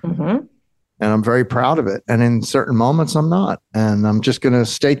character. And I'm very proud of it. And in certain moments, I'm not. And I'm just going to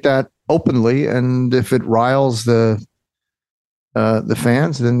state that openly. And if it riles the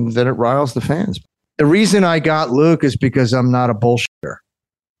fans, then it riles the fans. The reason I got Luke is because I'm not a bullshitter.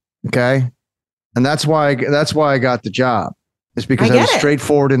 Okay. And that's why I got the job. It's because I was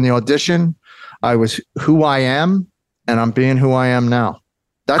straightforward in the audition. I was who I am, and I'm being who I am now.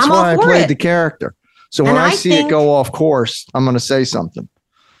 That's why I played the character. So when I see it go off course, I'm going to say something.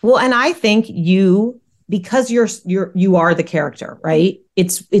 Well, and I think because you are the character, right?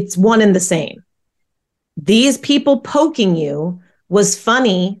 It's one and the same. These people poking you was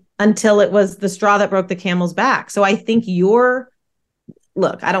funny until it was the straw that broke the camel's back. So I think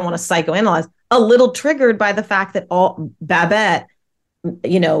look, I don't want to psychoanalyze, a little triggered by the fact that all Babette,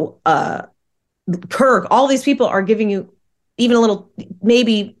 Kirk, all these people are giving you even a little,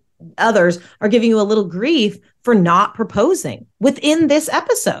 maybe others are giving you a little grief for not proposing within this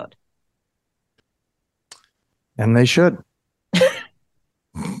episode. And they should.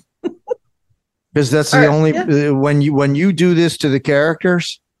 Because that's the only, when you do this to the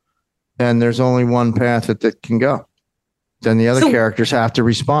characters, then there's only one path that can go. Then the other characters have to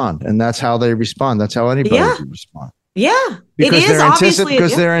respond, and that's how they respond. That's how anybody can respond. Yeah, because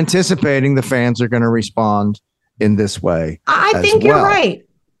they're anticipating the fans are going to respond in this way. I think you're right.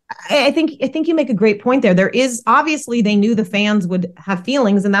 I think you make a great point there. There is obviously they knew the fans would have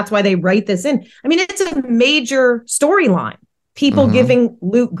feelings, and that's why they write this in. I mean, it's a major storyline. People giving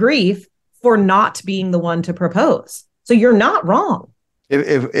Luke grief for not being the one to propose. So you're not wrong.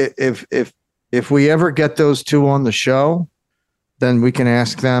 If we ever get those two on the show, then we can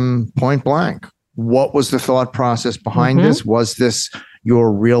ask them point blank, what was the thought process behind this? Was this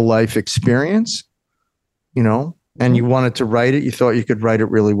your real life experience? And you wanted to write it. You thought you could write it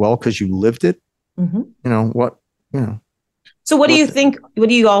really well because you lived it. So what do you think? What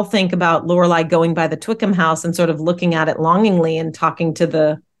do you all think about Lorelai going by the Twickham house and sort of looking at it longingly and talking to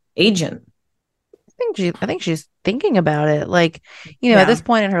the agent? I think she's thinking about it. Like, at this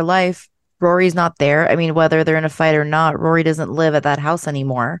point in her life, Rory's not there. I mean, whether they're in a fight or not, Rory doesn't live at that house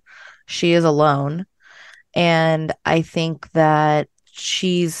anymore. She is alone. And I think that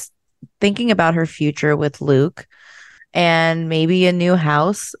she's thinking about her future with Luke, and maybe a new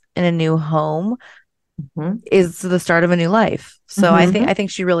house and a new home is the start of a new life. So I think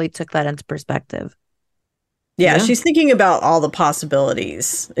she really took that into perspective. Yeah, she's thinking about all the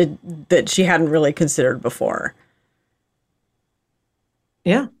possibilities that she hadn't really considered before.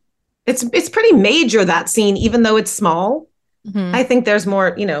 Yeah. It's pretty major, that scene, even though it's small. Mm-hmm. I think there's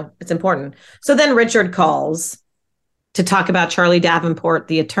more, it's important. So then Richard calls to talk about Charlie Davenport,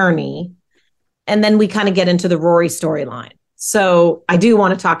 the attorney. And then we kind of get into the Rory storyline. So I do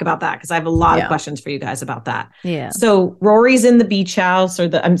want to talk about that because I have a lot of questions for you guys about that. Yeah. So Rory's in the beach house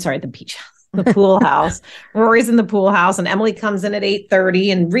the beach house. The pool house. Rory's in the pool house, and Emily comes in at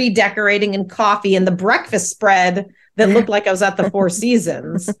 8:30 and redecorating and coffee and the breakfast spread that looked like I was at the Four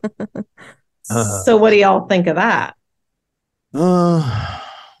Seasons. So what do y'all think of that?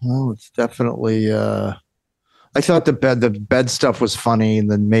 Well, it's definitely I thought the bed stuff was funny,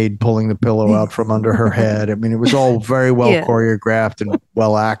 and then Maid pulling the pillow out from under her head. I mean, it was all very well choreographed and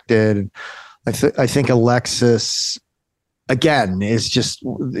well acted. And I think Alexis, again,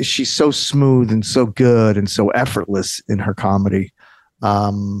 she's so smooth and so good and so effortless in her comedy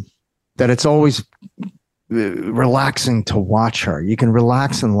that it's always relaxing to watch her. You can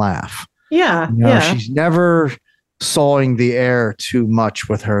relax and laugh. Yeah. She's never sawing the air too much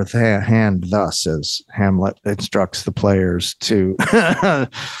with her hand, thus, as Hamlet instructs the players to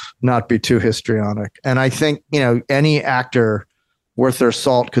not be too histrionic. And I think, any actor worth their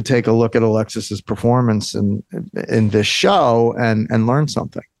salt could take a look at Alexis's performance in this show and learn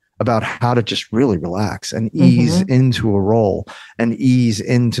something about how to just really relax and ease into a role and ease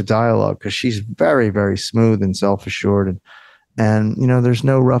into dialogue, because she's very, very smooth and self-assured, and there's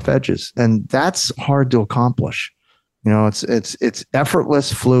no rough edges, and that's hard to accomplish. It's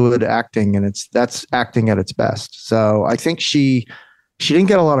effortless, fluid acting, and that's acting at its best. So I think she didn't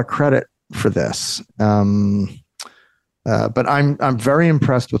get a lot of credit for this. But I'm very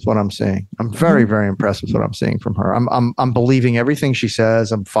impressed with what I'm seeing. I'm very, very impressed with what I'm seeing from her. I'm believing everything she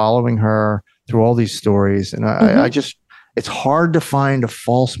says. I'm following her through all these stories, and I just, it's hard to find a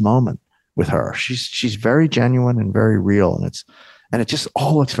false moment with her. She's very genuine and very real, and it just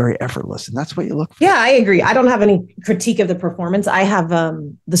all looks very effortless, and that's what you look for. Yeah, I agree. I don't have any critique of the performance. I have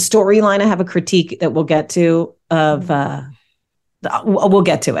the storyline. I have a critique that we'll get to of. We'll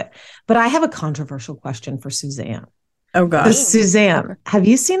get to it, but I have a controversial question for Suzanne. Oh gosh. Suzanne, have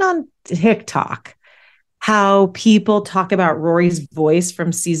you seen on TikTok how people talk about Rory's voice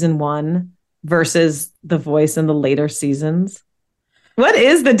from season 1 versus the voice in the later seasons? What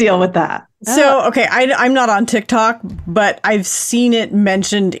is the deal with that? So, okay, I'm not on TikTok, but I've seen it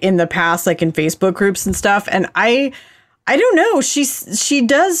mentioned in the past, like in Facebook groups and stuff. And I don't know.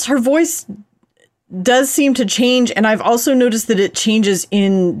 Her voice does seem to change, and I've also noticed that it changes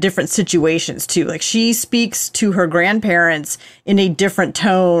in different situations too. Like, she speaks to her grandparents in a different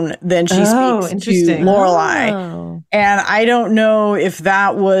tone than she speaks to Lorelai. And I don't know if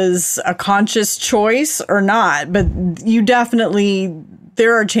that was a conscious choice or not, but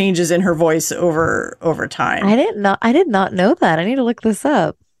there are changes in her voice over time. I did not know that. I need to look this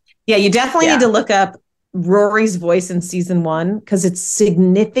up. Yeah, you definitely need to look up Rory's voice in season 1, because it's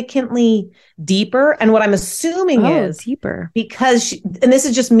significantly deeper. And what I'm assuming is deeper, because and this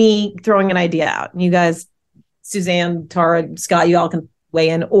is just me throwing an idea out, and you guys, Suzanne, Tara, Scott, you all can weigh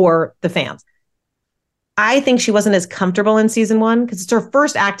in, or the fans. I think she wasn't as comfortable in season 1 because it's her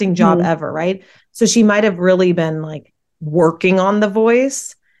first acting job ever, right? So she might have really been like working on the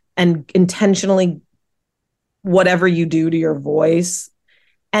voice and intentionally whatever you do to your voice.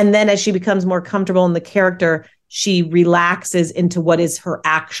 And then as she becomes more comfortable in the character, she relaxes into what is her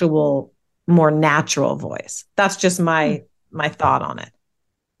actual, more natural voice. That's just my thought on it.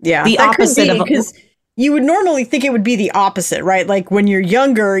 Yeah, the opposite of, because you would normally think it would be the opposite, right? Like when you're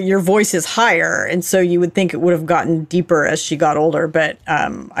younger, your voice is higher, and so you would think it would have gotten deeper as she got older. But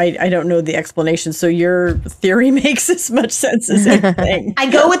I don't know the explanation. So your theory makes as much sense as anything.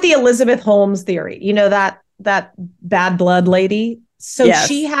 I go with the Elizabeth Holmes theory. You know, that bad blood lady. So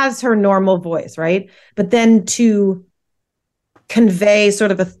she has her normal voice, right? But then to convey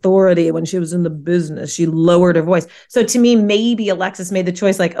sort of authority when she was in the business, she lowered her voice. So to me, maybe Alexis made the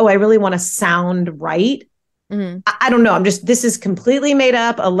choice like, oh, I really want to sound right. I don't know. This is completely made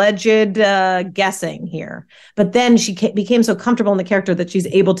up, alleged guessing here. But then she became so comfortable in the character that she's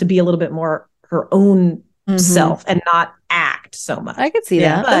able to be a little bit more her own self and not act so much. I could see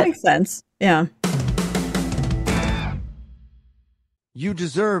that. That makes sense. Yeah. You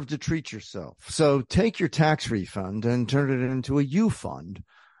deserve to treat yourself. So take your tax refund and turn it into a U fund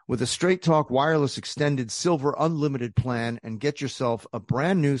with a Straight Talk Wireless Extended Silver Unlimited plan, and get yourself a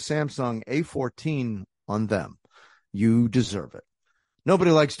brand new Samsung A14 on them. You deserve it.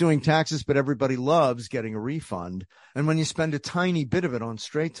 Nobody likes doing taxes, but everybody loves getting a refund. And when you spend a tiny bit of it on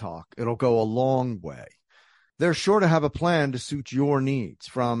Straight Talk, it'll go a long way. They're sure to have a plan to suit your needs,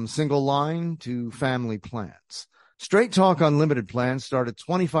 from single line to family plans. Straight Talk Unlimited plans start at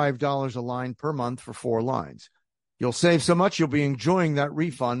 $25 a line per month for 4 lines. You'll save so much you'll be enjoying that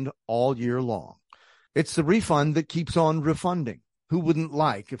refund all year long. It's the refund that keeps on refunding. Who wouldn't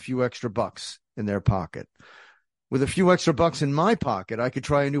like a few extra bucks in their pocket? With a few extra bucks in my pocket, I could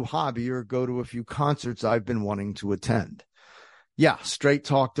try a new hobby or go to a few concerts I've been wanting to attend. Yeah, Straight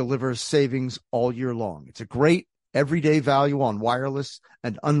Talk delivers savings all year long. It's a great everyday value on wireless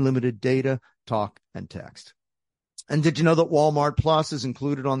and unlimited data, talk, and text. And did you know that Walmart Plus is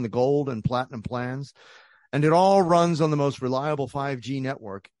included on the Gold and Platinum plans? And it all runs on the most reliable 5G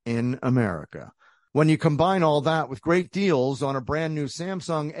network in America. When you combine all that with great deals on a brand new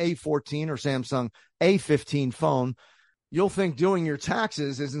Samsung A14 or Samsung A15 phone, you'll think doing your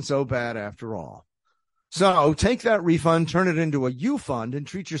taxes isn't so bad after all. So take that refund, turn it into a U fund, and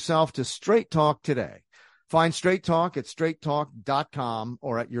treat yourself to Straight Talk today. Find Straight Talk at straighttalk.com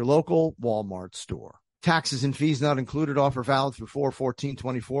or at your local Walmart store. Taxes and fees not included. Offer valid through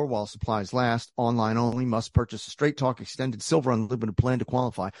 4/14/24 while supplies last. Online only. Must purchase a Straight Talk Extended Silver Unlimited plan to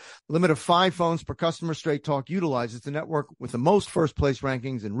qualify. Limit of 5 phones per customer. Straight Talk utilizes the network with the most first-place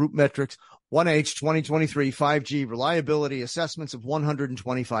rankings in Root Metrics 1H 2023 5G reliability assessments of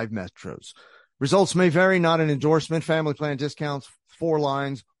 125 metros. Results may vary. Not an endorsement. Family plan discounts, 4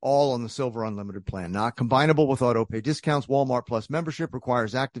 lines, all on the Silver Unlimited plan. Not combinable with auto pay discounts. Walmart Plus membership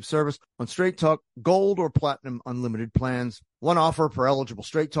requires active service on Straight Talk Gold or Platinum Unlimited plans. One offer per eligible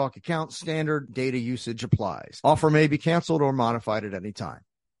Straight Talk account. Standard data usage applies. Offer may be canceled or modified at any time.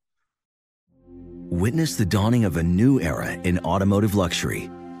 Witness the dawning of a new era in automotive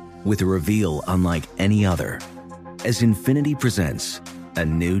luxury with a reveal unlike any other as Infiniti presents a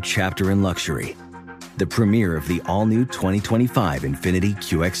new chapter in luxury, the premiere of the all-new 2025 Infiniti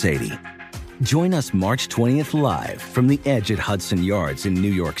QX80. Join us March 20th live from the Edge at Hudson Yards in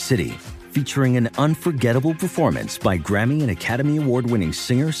New York City, featuring an unforgettable performance by Grammy and Academy Award-winning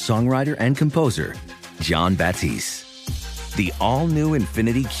singer, songwriter, and composer, Jon Batiste. The all-new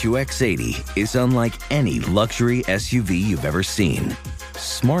Infiniti QX80 is unlike any luxury SUV you've ever seen.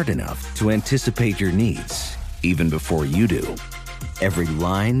 Smart enough to anticipate your needs, even before you do. Every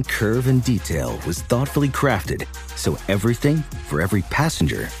line, curve, and detail was thoughtfully crafted, so everything for every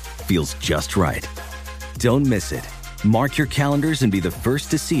passenger feels just right. Don't miss it. Mark your calendars and be the first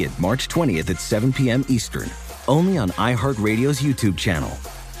to see it March 20th at 7 p.m. Eastern, only on iHeartRadio's YouTube channel.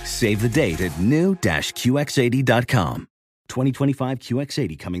 Save the date at new-QX80.com. 2025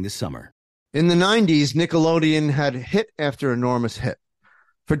 QX80 coming this summer. In the 90s, Nickelodeon had hit after enormous hit.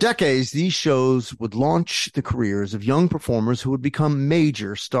 For decades, these shows would launch the careers of young performers who would become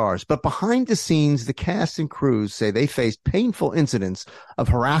major stars. But behind the scenes, the cast and crews say they faced painful incidents of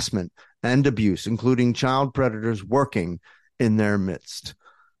harassment and abuse, including child predators working in their midst.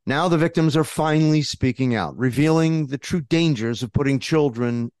 Now the victims are finally speaking out, revealing the true dangers of putting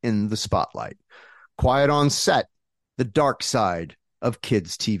children in the spotlight. Quiet on Set, the dark side of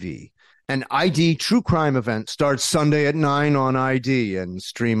kids' TV. An ID true crime event starts Sunday at 9 on ID and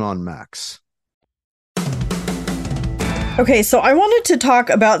stream on Max. Okay, so I wanted to talk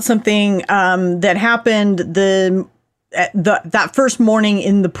about something that happened that first morning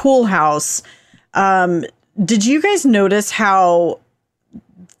in the pool house. Did you guys notice how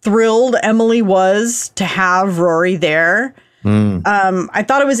thrilled Emily was to have Rory there? I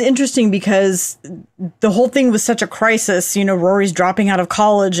thought it was interesting because the whole thing was such a crisis. You know, Rory's dropping out of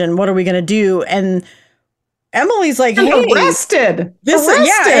college and what are we going to do? And Emily's like, and hey, arrested.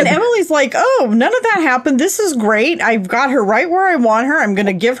 Yeah. And Emily's like, oh, none of that happened. This is great. I've got her right where I want her. I'm going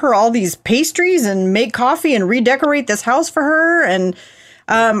to give her all these pastries and make coffee and redecorate this house for her. And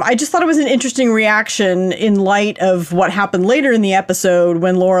I just thought it was an interesting reaction in light of what happened later in the episode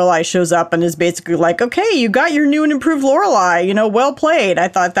when Lorelai shows up and is basically like, okay, you got your new and improved Lorelai, you know, well played. I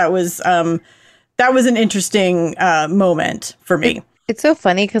thought that was an interesting moment for me. It's so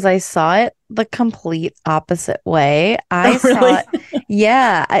funny because I saw it the complete opposite way. I saw it.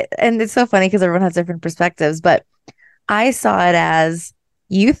 Yeah. And it's so funny because everyone has different perspectives, but I saw it as,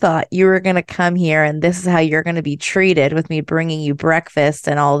 you thought you were going to come here and this is how you're going to be treated with me bringing you breakfast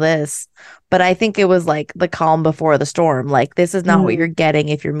and all this. But I think it was like the calm before the storm. Like, this is not what you're getting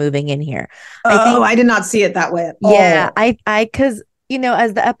if you're moving in here. I did not see it that way at all. Yeah, because, you know,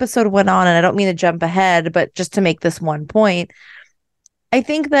 as the episode went on, and I don't mean to jump ahead, but just to make this one point, I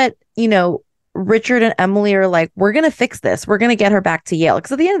think that, you know, Richard and Emily are like, we're going to fix this. We're going to get her back to Yale.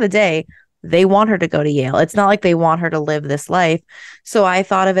 Because at the end of the day, they want her to go to Yale. It's not like they want her to live this life. So I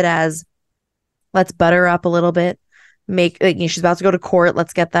thought of it as, let's butter up a little bit, she's about to go to court.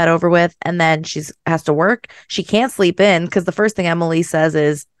 Let's get that over with. And then has to work. She can't sleep in because the first thing Emily says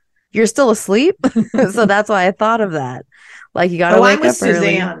is, "You're still asleep." So that's why I thought of that. Like, you got to wake up early.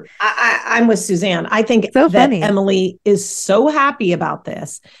 Suzanne. I'm with Suzanne. I think so that funny. Emily is so happy about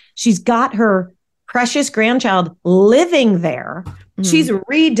this. She's got her precious grandchild living there. She's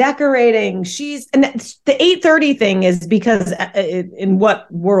redecorating. And the 8:30 thing is because in what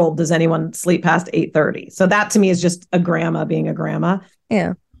world does anyone sleep past 8:30? So that to me is just a grandma being a grandma.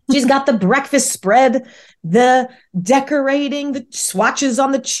 Yeah. She's got the breakfast spread, the decorating, the swatches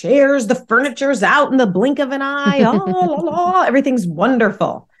on the chairs, the furniture's out in the blink of an eye. Oh, la, la, everything's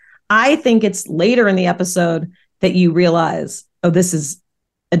wonderful. I think it's later in the episode that you realize, oh, this is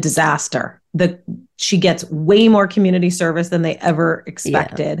a disaster. She gets way more community service than they ever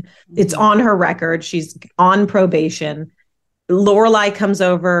expected. Yeah. It's on her record. She's on probation. Lorelai comes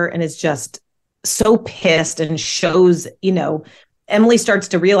over and is just so pissed and shows, Emily starts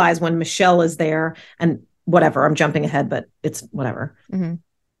to realize when Michelle is there, and whatever, I'm jumping ahead, but it's whatever,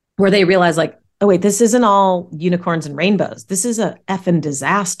 where they realize like, oh wait, this isn't all unicorns and rainbows. This is a effing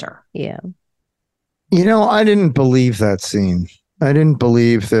disaster. Yeah. I didn't believe that scene. I didn't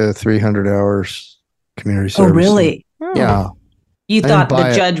believe the 300 hours community service. Oh, really? Yeah. You thought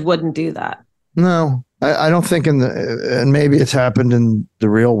the judge wouldn't do that? No, I don't think and maybe it's happened in the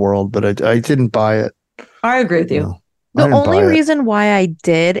real world, but I didn't buy it. I agree with you. The only reason why I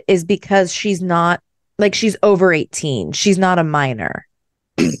did is because she's not, she's over 18. She's not a minor.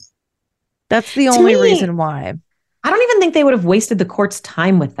 That's the only reason why. I don't even think they would have wasted the court's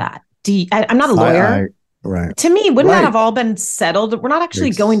time with that. I'm not a lawyer. Right. To me, wouldn't that have all been settled? We're not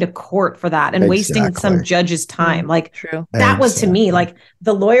actually going to court for that and wasting some judge's time. True. That was to me,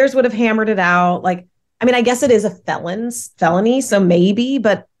 the lawyers would have hammered it out. I guess it is a felony, so maybe,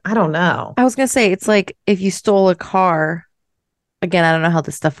 but I don't know. I was going to say, it's like if you stole a car, again, I don't know how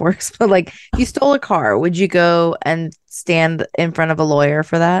this stuff works, but if you stole a car, would you go and stand in front of a lawyer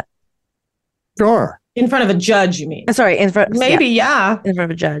for that? Sure. In front of a judge, you mean? Sorry, in front. Maybe, yeah. In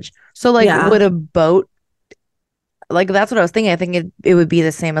front of a judge. So would a boat, that's what I was thinking. I think it would be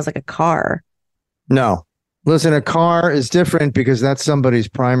the same as a car. No. Listen, a car is different because that's somebody's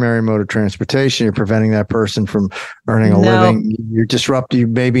primary mode of transportation. You're preventing that person from earning a living. You're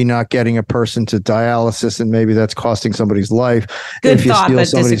disrupting, maybe not getting a person to dialysis, and maybe that's costing somebody's life. Good if you thought, steal but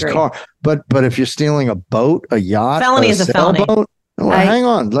somebody's disagree. car. But if you're stealing a boat, a yacht, felony is a felony. Hang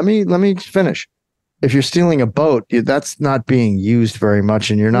on. Let me finish. If you're stealing a boat, that's not being used very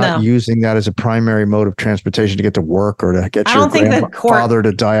much, and you're not using that as a primary mode of transportation to get to work or to get your grandfather to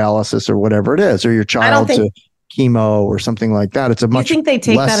dialysis or whatever it is, or your child to chemo or something like that. It's a much think they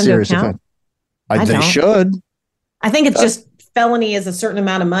take less that into serious account? offense. They should. I think it's just felony is a certain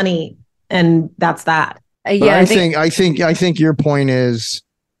amount of money, and that's that. Yeah, I think your point is,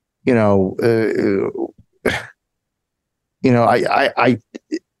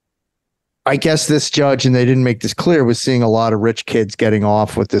 I guess this judge, and they didn't make this clear, was seeing a lot of rich kids getting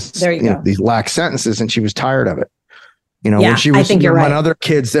off with this, these lax sentences, and she was tired of it. When she was, I think you're right. When other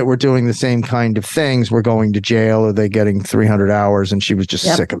kids that were doing the same kind of things were going to jail, or they getting 300 hours, and she was just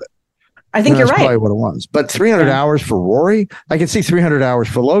sick of it. I think you're right. That's probably what it was. But 300 hours for Rory, I can see 300 hours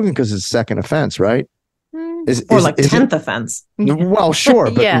for Logan because it's second offense, right? Or 10th offense. Well,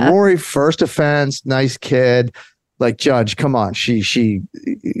 sure, but Rory, first offense, nice kid. Judge, come on. She's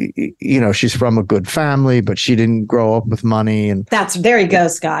from a good family, but she didn't grow up with money. And there you go,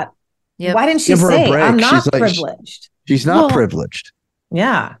 Scott. Yep. Why didn't she say, I'm not privileged? She's not privileged.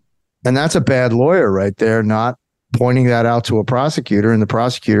 Yeah. And that's a bad lawyer right there, not pointing that out to a prosecutor, and the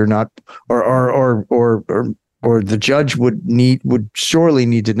prosecutor not, or the judge would surely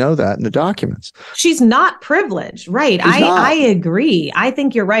need to know that in the documents. She's not privileged. Right. I agree. I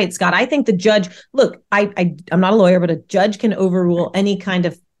think you're right, Scott. I think the judge, look, I'm not a lawyer, but a judge can overrule any kind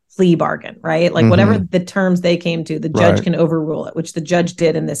of plea bargain, right? Whatever the terms they came to, the judge can overrule it, which the judge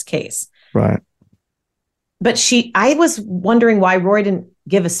did in this case. Right. But I was wondering why Roy didn't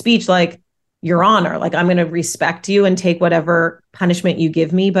give a speech Your Honor, I'm going to respect you and take whatever punishment you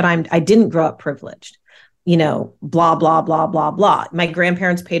give me, but I didn't grow up privileged. Blah, blah, blah, blah, blah. My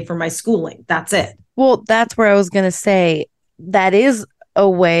grandparents paid for my schooling. That's it. Well, that's where I was going to say that is a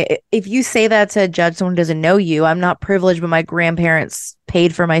way. If you say that to a judge, someone who doesn't know you, I'm not privileged, but my grandparents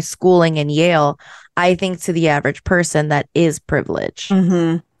paid for my schooling in Yale. I think to the average person that is privilege.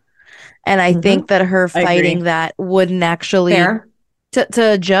 Mm-hmm. And I think that her fighting that wouldn't actually, to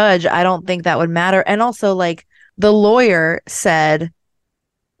a judge, I don't think that would matter. And also the lawyer said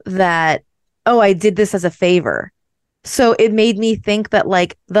that, oh, I did this as a favor. So it made me think that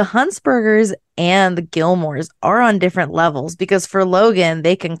the Huntsbergers and the Gilmores are on different levels, because for Logan,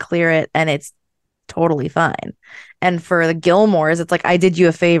 they can clear it and it's totally fine. And for the Gilmores, it's like, I did you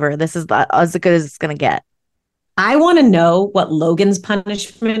a favor. This is as good as it's going to get. I want to know what Logan's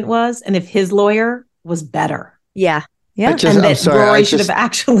punishment was and if his lawyer was better. Yeah. Yeah. Rory should have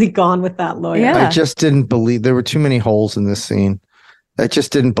actually gone with that lawyer. I just didn't believe there were too many holes in this scene. I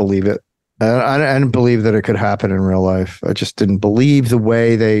just didn't believe it. I didn't believe that it could happen in real life. I just didn't believe the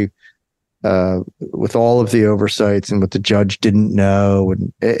way they, with all of the oversights and what the judge didn't know,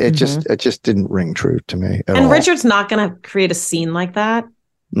 and it just didn't ring true to me at all. Richard's not going to create a scene like that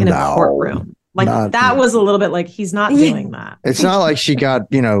in a courtroom. Like that was a little bit like he's not doing that. It's not like she got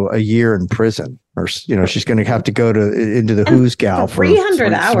a year in prison, or she's going to have to go into the Who's Gal for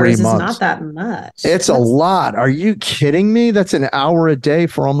 300 hours is months. not that much. It's a lot. Are you kidding me? That's an hour a day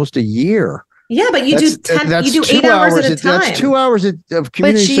for almost a year. Yeah, but you do 8 hours at a time. That's 2 hours of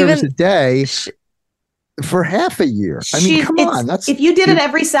community service a day for half a year. I mean, come on. If you did it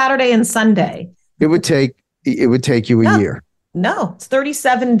every Saturday and Sunday, it would take you a year. No, it's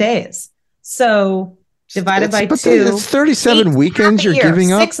 37 days. So divided by 2. It's 37 weekends you're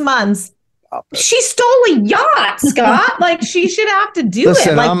giving up. 6 months. She stole a yacht, Scott. Like she should have to do it.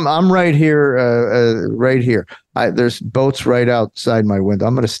 Listen, I'm right here, right here. There's boats right outside my window.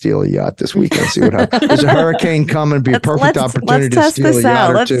 I'm going to steal a yacht this weekend. See what happens. There's a hurricane coming. Be a perfect opportunity to steal a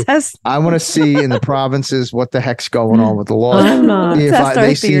yacht or two. I want to see in the provinces what the heck's going on with the law.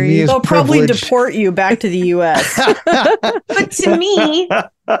 They see me as they'll probably deport you back to the U.S. But to me,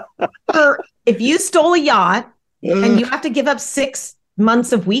 if you stole a yacht and you have to give up 6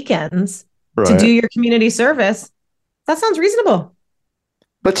 months of weekends to do your community service, that sounds reasonable.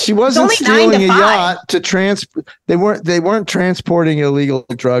 But she wasn't stealing a yacht to transport. They weren't transporting illegal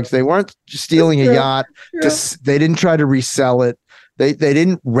drugs. They weren't stealing a yacht. They didn't try to resell it. They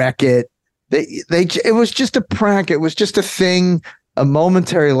didn't wreck it. It was just a prank. It was just a thing, a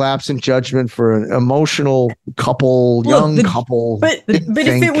momentary lapse in judgment for an emotional couple, young couple. But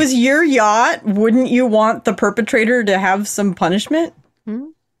if it was your yacht, wouldn't you want the perpetrator to have some punishment?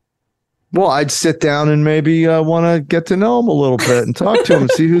 Well, I'd sit down and maybe want to get to know them a little bit and talk to them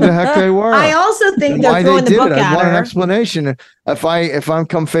and see who the heck they were. I also think they're throwing the book at her. I want an explanation. If I'm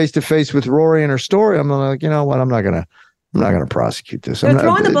come face to face with Rory and her story, I'm like, you know what? I'm not gonna prosecute this. They're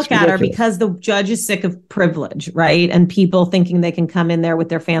throwing the book at her because the judge is sick of privilege, right? And people thinking they can come in there with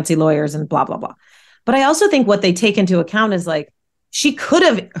their fancy lawyers and blah blah blah. But I also think what they take into account is like she could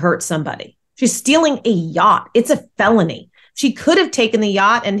have hurt somebody. She's stealing a yacht. It's a felony. She could have taken the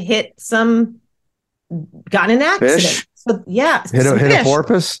yacht and gotten an accident. Fish? So, yeah. Hit a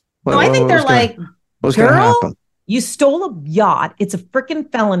porpoise? No, I think they're like, what's going to happen? You stole a yacht. It's a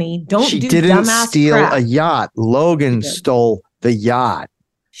freaking felony. She didn't steal a yacht. Logan stole the yacht.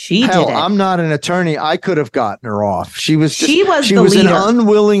 She did it. I'm not an attorney. I could have gotten her off. She was an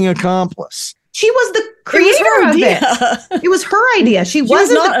unwilling accomplice. She was the creator of it. It was her idea. She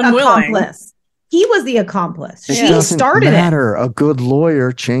wasn't the accomplice. He was the accomplice. She started it. A good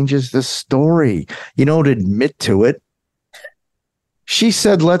lawyer changes the story. You don't admit to it. She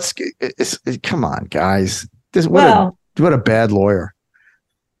said, come on, guys. What a bad lawyer.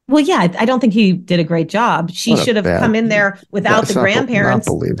 Well, yeah, I don't think he did a great job. She should have come in there without the grandparents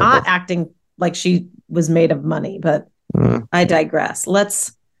not acting like she was made of money. But I digress.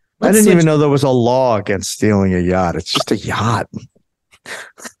 Let's I didn't even know there was a law against stealing a yacht. It's just a yacht.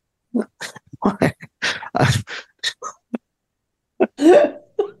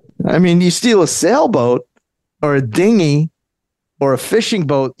 I mean, you steal a sailboat or a dinghy or a fishing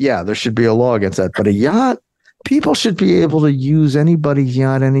boat. Yeah, there should be a law against that. But a yacht, people should be able to use anybody's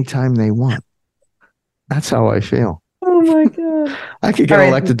yacht anytime they want. That's how I feel. Oh my God. I could get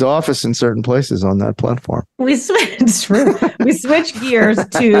elected to office in certain places on that platform. We switch gears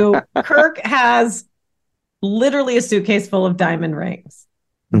to Kirk has literally a suitcase full of diamond rings.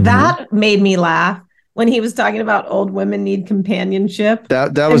 Mm-hmm. That made me laugh when he was talking about old women need companionship.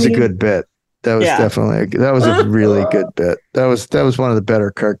 That was a good bit. That was definitely a really good bit. That was one of the better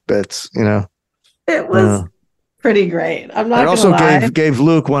Kirk bits, you know. It was pretty great. I'm not. It also gave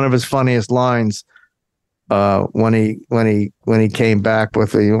Luke one of his funniest lines when he came back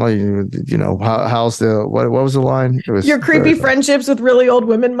with how's the what was the line? It was your creepy friendships with really old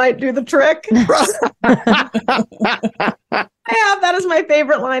women might do the trick. I have that as my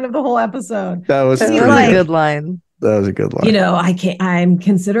favorite line of the whole episode. That was a good line. That was a good line. You know, I'm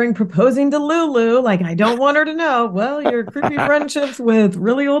considering proposing to Lulu. Like, I don't want her to know. Well, your creepy friendships with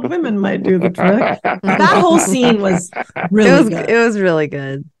really old women might do the trick. That whole scene was really good. It was really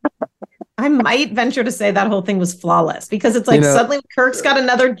good. I might venture to say that whole thing was flawless because it's like suddenly Kirk's got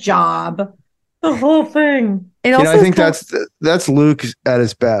another job. The whole thing. I think that's Luke at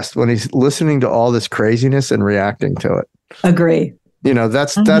his best when he's listening to all this craziness and reacting to it. Agree.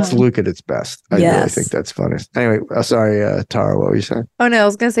 That's Luke at its best. I really think that's funny. Anyway, sorry, Tara, what were you saying? Oh no, I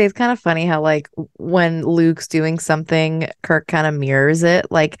was gonna say it's kind of funny how like when Luke's doing something, Kirk kind of mirrors it.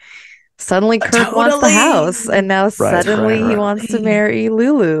 Like suddenly Kirk wants the house, and now suddenly he wants to marry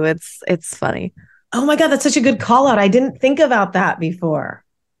Lulu. It's funny. Oh my God, that's such a good call out. I didn't think about that before.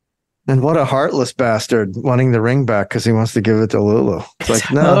 And what a heartless bastard wanting the ring back because he wants to give it to Lulu. It's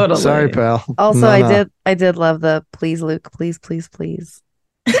like, no, sorry, pal. Also, I did love the please, Luke, please, please, please.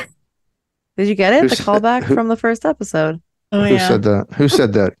 Did you get it? The callback from the first episode. Oh, Who said that? Who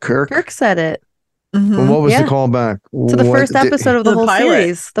said that? Kirk? Kirk said it. Well, what was the callback? To the first episode of the whole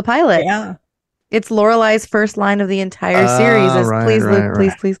series. The pilot. Yeah. It's Lorelai's first line of the entire series is please, Luke,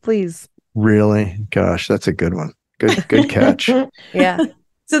 please, please, please. Really? Gosh, that's a good one. Good catch. Yeah.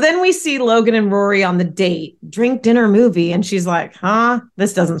 So then we see Logan and Rory on the date, drink, dinner, movie. And she's like,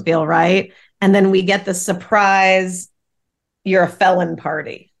 this doesn't feel right. And then we get the surprise, you're a felon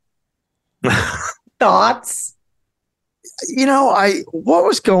party. Thoughts? What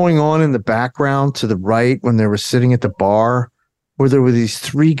was going on in the background to the right when they were sitting at the bar where there were these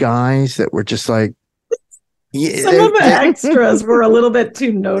three guys that were just like, some of the extras were a little bit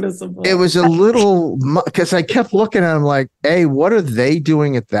too noticeable. It was a little, because I kept looking at them like, A, what are they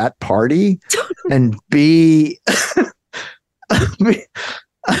doing at that party? And B, it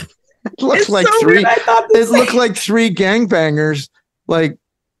looked like three gangbangers like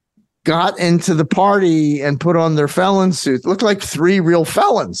got into the party and put on their felon suits. It looked like three real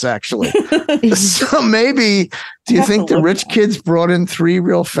felons, actually. So maybe, do you think the rich kids brought in three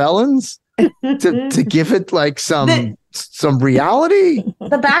real felons? to give it like some reality.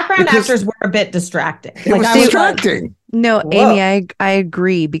 The background actors were a bit distracting. It was distracting. No, Amy, I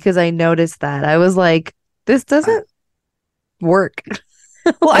agree because I noticed that. I was like, this doesn't work.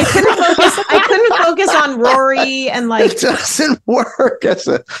 Well, I couldn't focus on Rory and like it doesn't work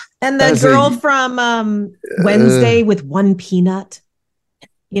and the girl from Wednesday with one peanut.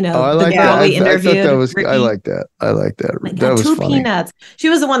 I like that. We interviewed. I like that. That was two funny. Peanuts. She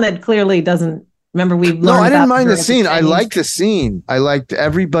was the one that clearly doesn't remember. I didn't mind the scene. I liked the scene. I liked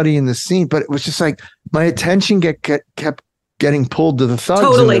everybody in the scene, but it was just like my attention kept getting pulled to the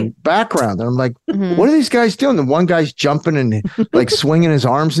thugs in the background. And I'm like, what are these guys doing? The one guy's jumping and like swinging his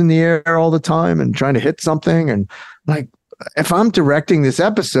arms in the air all the time and trying to hit something. And like, if I'm directing this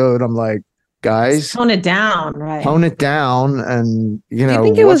episode, I'm like, guys, tone it down, right? Tone it down, and Do you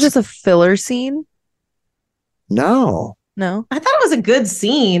think it was just a filler scene? No, I thought it was a good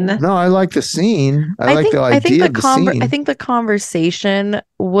scene. No, I like the scene. I like the idea of the scene. I think the conversation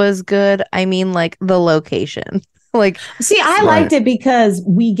was good. I mean, like the location. Like, see, I liked it because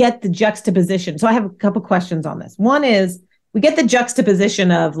we get the juxtaposition. So I have a couple questions on this. One is we get the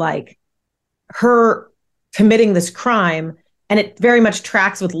juxtaposition of like her committing this crime. And it very much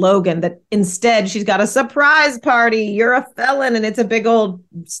tracks with Logan that instead she's got a surprise party. You're a felon and it's a big old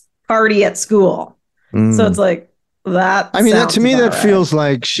party at school. So it's like that. I mean, to me, that feels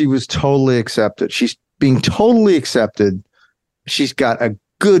like she was totally accepted. She's being totally accepted. She's got a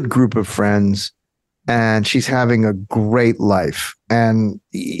good group of friends and she's having a great life. And,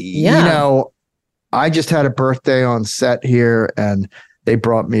 I just had a birthday on set here and they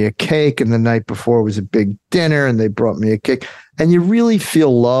brought me a cake, and the night before was a big dinner, and they brought me a cake. And you really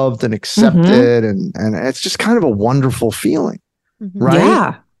feel loved and accepted, and it's just kind of a wonderful feeling, right?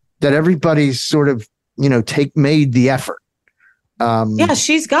 Yeah, that everybody's sort of made the effort.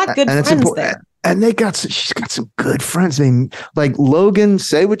 She's got good friends there, and she's got some good friends. I mean, like Logan,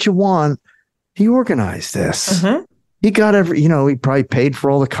 say what you want, he organized this. He got he probably paid for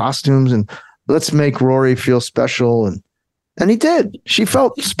all the costumes, and let's make Rory feel special, and he did. She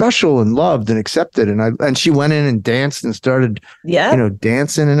felt special and loved and accepted. And she went in and danced and started,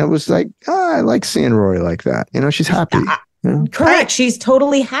 dancing. And it was like, I like seeing Rory like that. She's happy. Correct. She's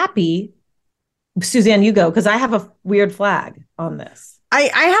totally happy. Suzanne, you go, because I have a weird flag on this. I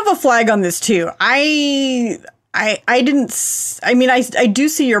have a flag on this too. I do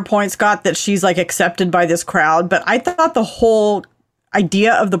see your point, Scott, that she's like accepted by this crowd, but I thought the whole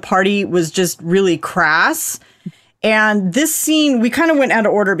idea of the party was just really crass. And this scene, we kind of went out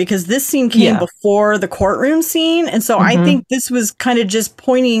of order because this scene came before the courtroom scene. And so I think this was kind of just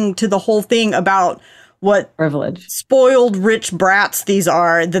pointing to the whole thing about what privilege, spoiled rich brats these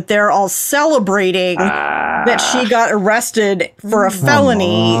are, that they're all celebrating that she got arrested for a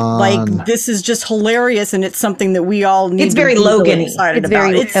felony. Like, this is just hilarious. And it's something that we all need to be Logan excited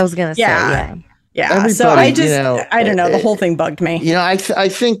about. I was going to say, yeah. Yeah. So I just, I don't know. The whole thing bugged me. I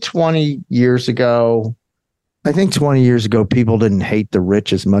think 20 years ago, people didn't hate the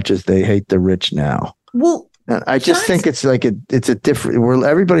rich as much as they hate the rich now. Well, and I just think it's like it's a different, where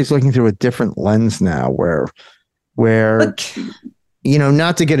everybody's looking through a different lens now where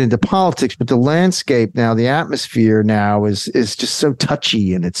not to get into politics, but the landscape now, the atmosphere now is just so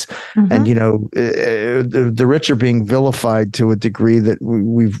touchy, and it's, and the rich are being vilified to a degree that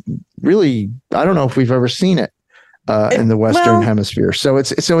we've really, I don't know if we've ever seen it in the Western hemisphere. So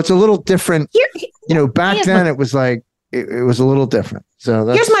it's a little different. Back then it was like, it was a little different. So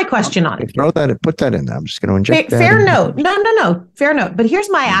here's my question on it. Put that in there. I'm just going to inject that. Fair note. No. Fair note. But here's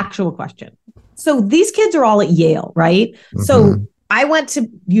my actual question. So these kids are all at Yale, right? Mm-hmm. So I went to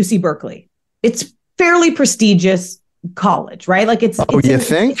UC Berkeley. It's fairly prestigious college, right? Like it's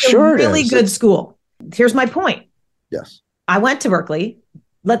sure, a really good school. Here's my point. Yes. I went to Berkeley.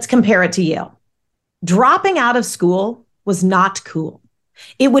 Let's compare it to Yale. Dropping out of school was not cool.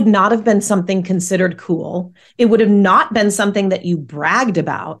 It would not have been something considered cool. It would have not been something that you bragged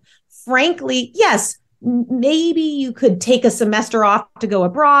about. Frankly, yes, maybe you could take a semester off to go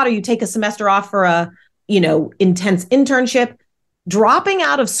abroad, or you take a semester off for a, intense internship. Dropping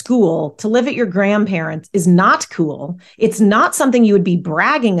out of school to live at your grandparents is not cool. It's not something you would be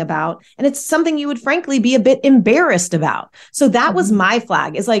bragging about. And it's something you would frankly be a bit embarrassed about. So that was my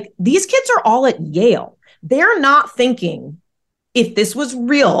flag. Is like, these kids are all at Yale. They're not thinking, if this was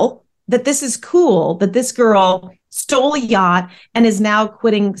real, that this is cool, that this girl stole a yacht and is now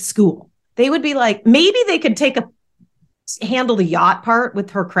quitting school. They would be like, maybe they could handle the yacht part with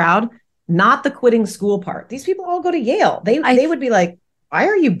her crowd, not the quitting school part. These people all go to Yale. They would be like, why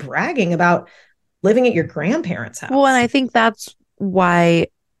are you bragging about living at your grandparents' house? Well, and I think that's why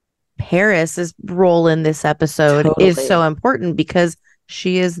Paris's role in this episode is so important, because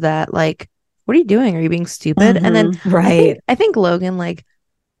she is that, like, what are you doing? Are you being stupid? And then I think Logan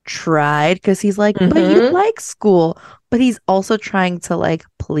tried, because he's like, but you like school, but he's also trying to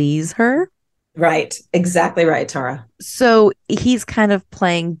please her. Right. Exactly right, Tara. So he's kind of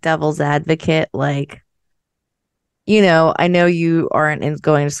playing devil's advocate. I know you aren't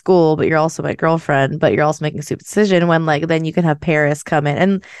going to school, but you're also my girlfriend, but you're also making a stupid decision, when then you can have Paris come in.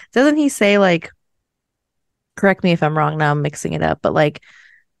 And doesn't he say, correct me if I'm wrong, now I'm mixing it up, but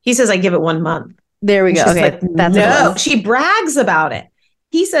he says, I give it 1 month. There we go. Okay. That's no, she brags about it.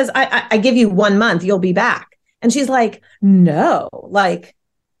 He says, I give you 1 month, you'll be back. And she's like, no,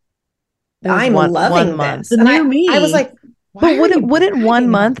 I'm loving this. The new me. I was like, but wouldn't 1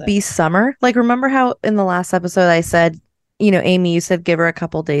 month be summer? Remember how in the last episode I said, Amy, you said give her a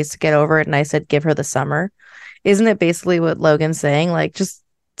couple days to get over it, and I said give her the summer. Isn't it basically what Logan's saying? Just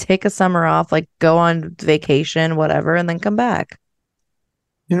take a summer off, go on vacation, whatever, and then come back.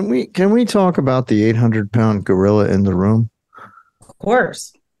 Can we talk about the 800-pound gorilla in the room? Of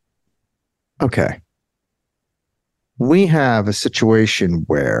course. Okay. We have a situation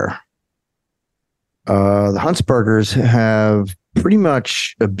where the Huntsbergers have pretty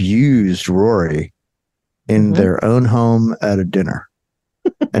much abused Rory in their own home at a dinner.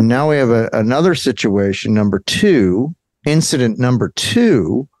 And now we have another situation, incident number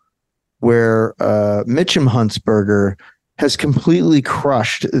two, where Mitchum Huntsberger has completely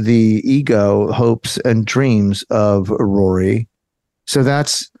crushed the ego, hopes, and dreams of Rory. So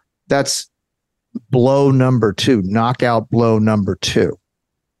that's blow number two, knockout blow number two.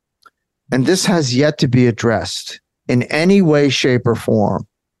 And this has yet to be addressed in any way, shape, or form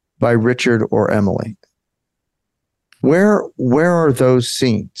by Richard or Emily. Where are those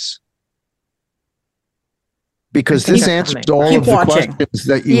scenes? Because this answers all of the questions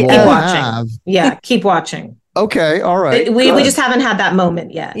that you all have. Yeah, keep watching. Okay, all right. We just haven't had that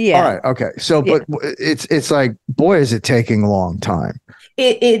moment yet. Yeah. All right, okay. So, but it's like, boy, is it taking a long time.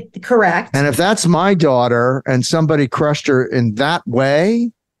 It correct. And if that's my daughter and somebody crushed her in that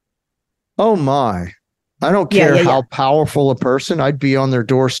way, oh my. I don't care how powerful a person, I'd be on their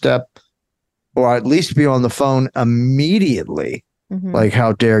doorstep, or at least be on the phone immediately. Like,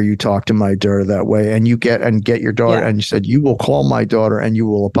 how dare you talk to my daughter that way? And you get your daughter, and you said, you will call my daughter and you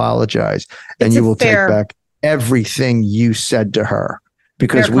will apologize, and you will take back everything you said to her,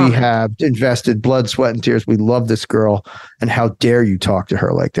 because we have invested blood, sweat, and tears. We love this girl, and how dare you talk to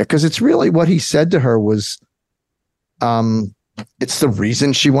her like that? Because it's really what he said to her was, it's the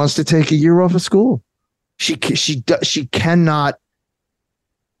reason she wants to take a year off of school. She cannot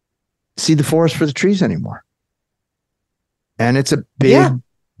see the forest for the trees anymore, and it's a big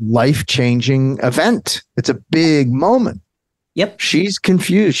life-changing event. It's a big moment. Yep, she's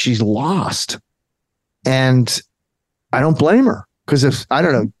confused. She's lost. And I don't blame her, because if, I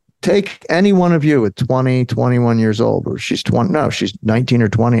don't know, take any one of you at 20, 21 years old, or she's 20, no, she's 19 or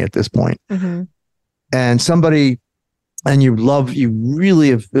 20 at this point. Mm-hmm. And somebody, and you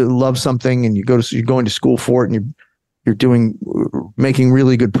really love something, and you're going to school for it, and you're making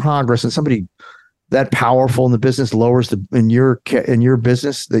really good progress, and somebody that powerful in the business lowers in your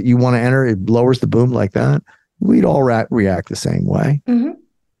business that you want to enter, it lowers the boom like that. We'd all react the same way.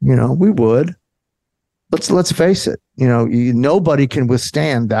 Mm-hmm. We would. Let's face it. Nobody can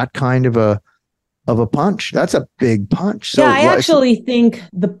withstand that kind of a punch. That's a big punch. So yeah, I actually think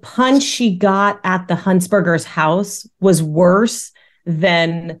the punch she got at the Huntsberger's house was worse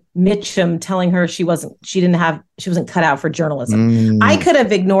than Mitchum telling her she wasn't cut out for journalism. I could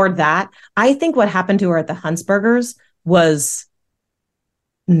have ignored that. I think what happened to her at the Huntsberger's was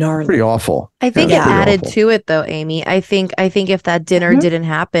gnarly. Pretty awful. I think it added to it though, Amy. I think if that dinner didn't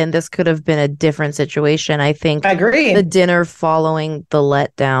happen, this could have been a different situation. I agree. The dinner following the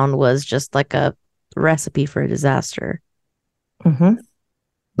letdown was just like a recipe for a disaster. No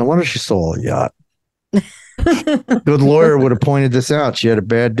wonder she stole a yacht. Good lawyer would have pointed this out. She had a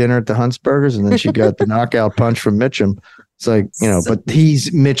bad dinner at the Huntsberger's, and then she got the knockout punch from Mitchum. It's like, but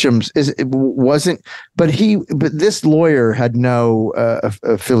but this lawyer had no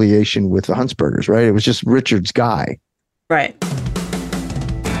affiliation with the Huntsberger's, right? It was just Richard's guy. Right.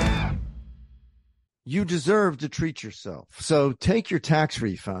 You deserve to treat yourself. So take your tax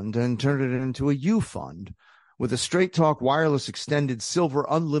refund and turn it into a U fund with a Straight Talk Wireless Extended Silver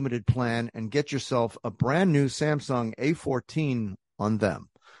Unlimited plan, and get yourself a brand new Samsung A14 on them.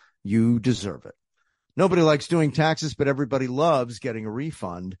 You deserve it. Nobody likes doing taxes, but everybody loves getting a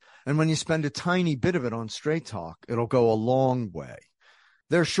refund. And when you spend a tiny bit of it on Straight Talk, it'll go a long way.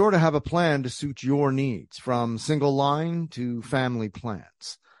 They're sure to have a plan to suit your needs, from single line to family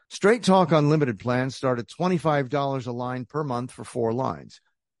plans. Straight Talk Unlimited plans start at $25 a line per month for 4 lines.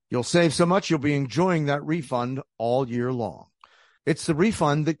 You'll save so much you'll be enjoying that refund all year long. It's the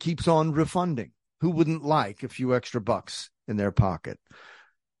refund that keeps on refunding. Who wouldn't like a few extra bucks in their pocket?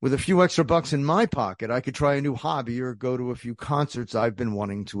 With a few extra bucks in my pocket, I could try a new hobby or go to a few concerts I've been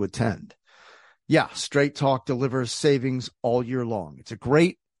wanting to attend. Yeah, Straight Talk delivers savings all year long. It's a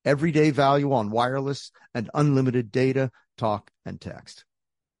great everyday value on wireless and unlimited data, talk, and text.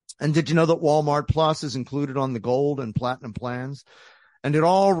 And did you know that Walmart Plus is included on the Gold and Platinum plans? And it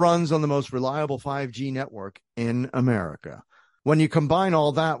all runs on the most reliable 5G network in America. When you combine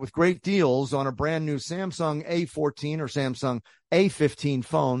all that with great deals on a brand new Samsung A14 or Samsung A15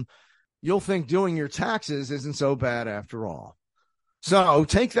 phone, you'll think doing your taxes isn't so bad after all. So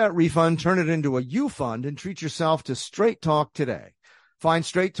take that refund, turn it into a U fund, and treat yourself to Straight Talk today. Find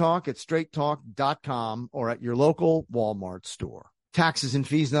Straight Talk at straighttalk.com or at your local Walmart store. Taxes and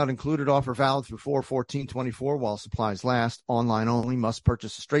fees not included. Offer valid through 4/14/24 while supplies last. Online only. Must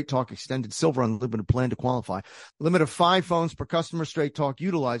purchase a Straight Talk Extended Silver Unlimited plan to qualify. Limit of 5 phones per customer. Straight Talk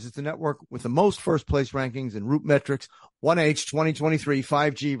utilizes the network with the most first-place rankings in Root Metrics 1H 2023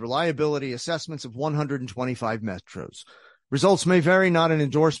 5G reliability assessments of 125 metros. Results may vary. Not an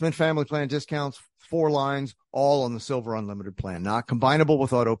endorsement. Family plan discounts, 4 lines, all on the Silver Unlimited plan. Not combinable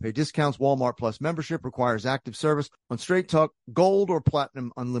with auto pay discounts. Walmart Plus membership requires active service on Straight Talk Gold or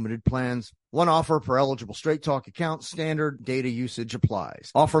Platinum Unlimited plans. One offer per eligible Straight Talk account. Standard data usage applies.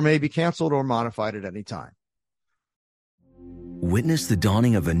 Offer may be canceled or modified at any time. Witness the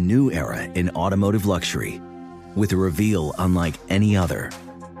dawning of a new era in automotive luxury with a reveal unlike any other,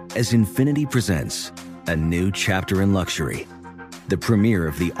 as Infiniti presents a new chapter in luxury, the premiere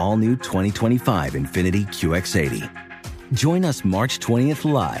of the all-new 2025 Infiniti QX80. Join us March 20th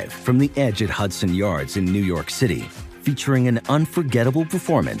live from the Edge at Hudson Yards in New York City, featuring an unforgettable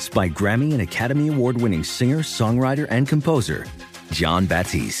performance by Grammy and Academy Award-winning singer, songwriter, and composer, Jon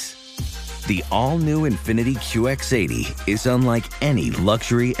Batiste. The all-new Infiniti QX80 is unlike any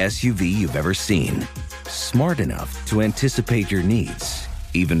luxury SUV you've ever seen. Smart enough to anticipate your needs,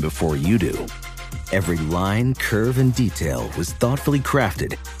 even before you do. Every line, curve, and detail was thoughtfully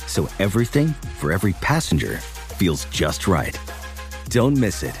crafted, so everything for every passenger feels just right. Don't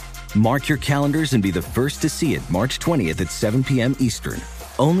miss it. Mark your calendars and be the first to see it March 20th at 7 p.m. Eastern,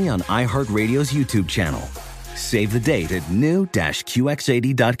 only on iHeartRadio's YouTube channel. Save the date at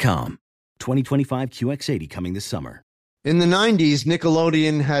new-QX80.com. 2025 QX80 coming this summer. In the 90s,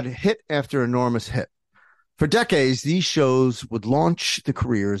 Nickelodeon had hit after enormous hit. For decades, these shows would launch the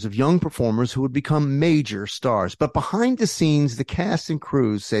careers of young performers who would become major stars. But behind the scenes, the cast and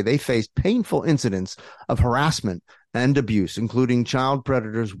crews say they faced painful incidents of harassment and abuse, including child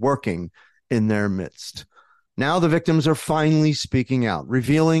predators working in their midst. Now the victims are finally speaking out,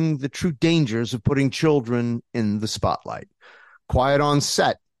 revealing the true dangers of putting children in the spotlight. Quiet on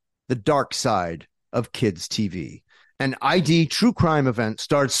set the dark side of kids' TV. An ID true crime event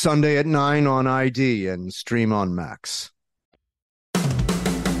starts Sunday at 9 on ID and stream on Max.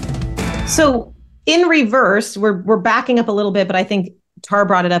 So in reverse, we're backing up a little bit, but I think Tar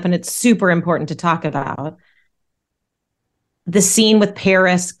brought it up and it's super important to talk about. The scene with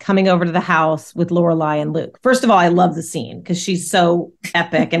Paris coming over to the house with Lorelai and Luke. First of all, I love the scene because she's so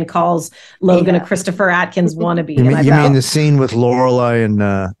epic and calls Logan a Christopher Atkins wannabe. You mean the scene with Lorelai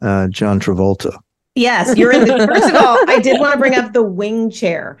and John Travolta? Yes, you're in the. First of all, I did want to bring up the wing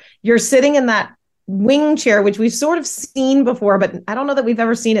chair. You're sitting in that wing chair, which we've sort of seen before, but I don't know that we've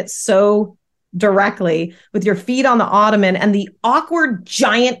ever seen it so directly, with your feet on the ottoman and the awkward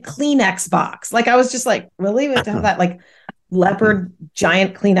giant Kleenex box. Like I was just like, really? We have to have that like leopard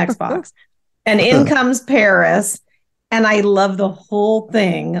giant Kleenex box. And in comes Paris, and I love the whole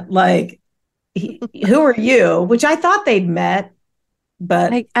thing. Like, who are you? Which I thought they'd met.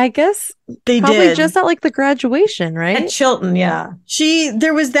 But I guess they probably did just at like the graduation, right? At Chilton, yeah.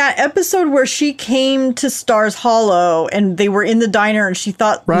 There was that episode where she came to Stars Hollow and they were in the diner and she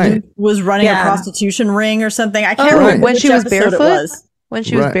thought Luke was running a prostitution ring or something. I can't remember when she was barefoot. When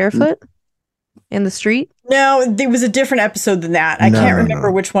she was barefoot in the street. No, there was a different episode than that. I can't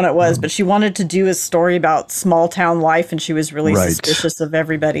remember which one it was, but she wanted to do a story about small town life and she was really suspicious of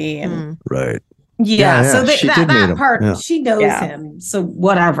everybody. And Yeah, so that part, she knows him. So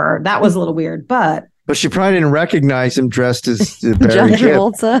whatever. That was a little weird, but she probably didn't recognize him dressed as Barry John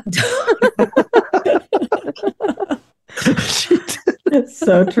Travolta. It's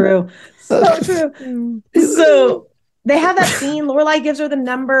so true. So true. So they have that scene. Lorelai gives her the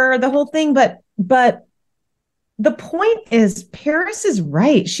number, the whole thing, but the point is Paris is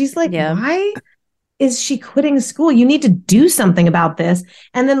right. She's like, why is she quitting school? You need to do something about this.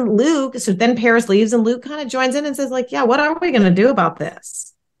 And then then Paris leaves and Luke kind of joins in and says like, yeah, what are we going to do about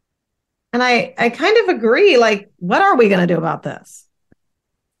this? And I kind of agree. Like, what are we going to do about this?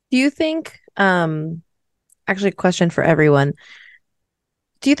 Do you think, actually a question for everyone.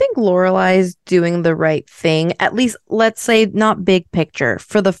 Do you think Lorelai's doing the right thing? At least, let's say not big picture,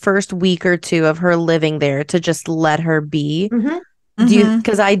 for the first week or two of her living there, to just let her be? Mm-hmm. Do you?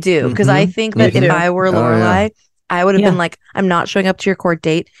 Because I do. Because I think that if I were Lorelai, I would have been like, I'm not showing up to your court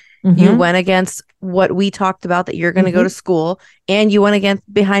date. You went against what we talked about, that you're going to go to school, and you went against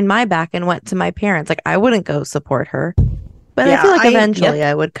behind my back and went to my parents. Like, I wouldn't go support her. But I feel like eventually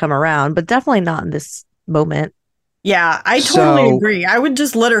I would come around, but definitely not in this moment. Yeah, I totally agree. I would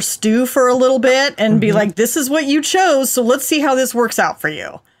just let her stew for a little bit and be like, this is what you chose, so let's see how this works out for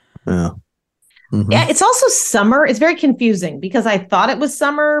you. Yeah. Yeah, it's also summer. It's very confusing because I thought it was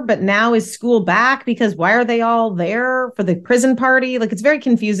summer, but now is school back? Because why are they all there for the prison party? Like, it's very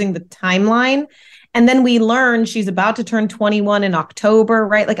confusing, the timeline. And then we learn she's about to turn 21 in October,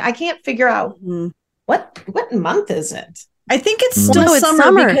 right? Like, I can't figure out what month is it? I think it's still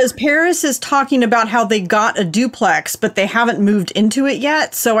summer because Paris is talking about how they got a duplex, but they haven't moved into it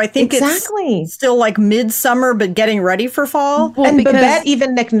yet. So I think it's still like midsummer, but getting ready for fall. Well, and Babette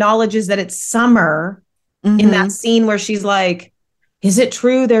even acknowledges that it's summer in that scene where she's like, is it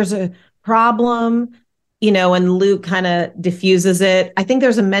true there's a problem? You know, and Luke kind of diffuses it. I think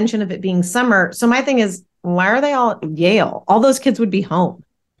there's a mention of it being summer. So my thing is, why are they all at Yale? All those kids would be home.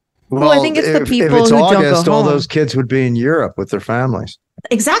 Well, I think it's the people if it's who August, don't go all home. those kids would be in Europe with their families.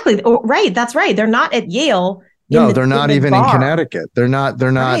 Exactly. Right. That's right. They're not at Yale. No, they're not even in Connecticut. They're not.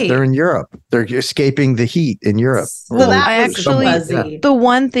 They're in Europe. They're escaping the heat in Europe. Well, that I actually, the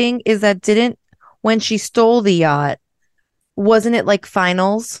one thing is that when she stole the yacht, wasn't it like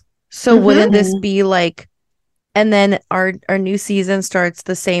finals? So wouldn't this be like, and then our new season starts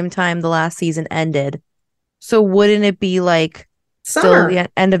the same time the last season ended. So wouldn't it be like still the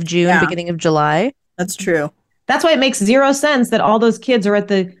end of June, beginning of July? That's true. That's why it makes zero sense that all those kids are at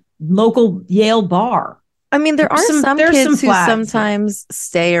the local Yale bar. I mean, there are some kids who sometimes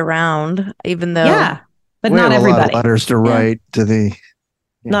stay around, even though but not everybody. A lot of letters to write to the.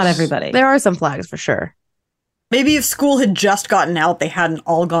 Not everybody. There are some flags for sure. Maybe if school had just gotten out, they hadn't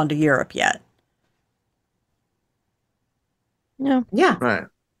all gone to Europe yet. No. Yeah. Right.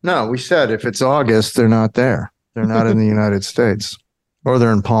 No, we said if it's August, they're not there. They're not in the United States, or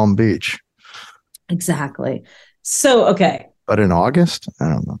they're in Palm Beach. Exactly. So, okay. But in August, I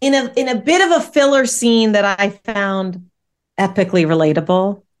don't know. In a bit of a filler scene that I found epically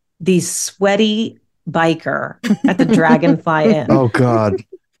relatable, the sweaty biker at the Dragonfly Inn. Oh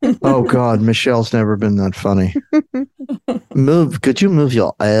God, Michelle's never been that funny. Could you move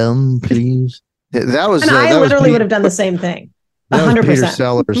your arm, please? That was. And I literally would have done the same thing. 100%. That was Peter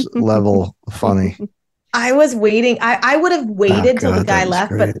Sellers level funny. I was waiting. I would have waited till the guy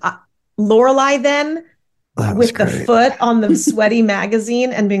left, great. But Lorelai then with the foot on the sweaty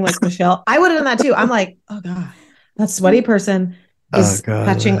magazine and being like, Michelle, I would have done that too. I'm like, oh God, that sweaty person is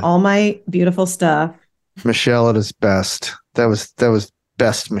touching all my beautiful stuff. Michelle at his best. That was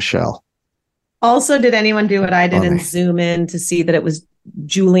best Michelle. Also, did anyone do what I did and zoom in to see that it was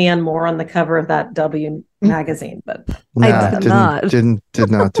Julianne Moore on the cover of that W magazine? But I did not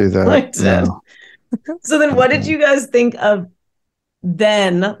do that. I did. No. So then what did you guys think of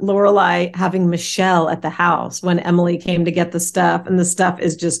then Lorelai having Michelle at the house when Emily came to get the stuff and the stuff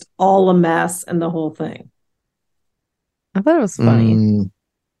is just all a mess and the whole thing? I thought it was funny.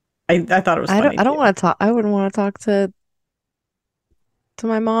 I thought it was funny. I don't want to talk. I wouldn't want to talk to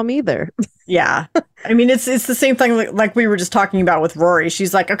my mom either. Yeah. I mean, it's the same thing like we were just talking about with Rory.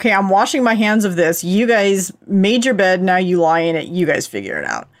 She's like, okay, I'm washing my hands of this. You guys made your bed. Now you lie in it. You guys figure it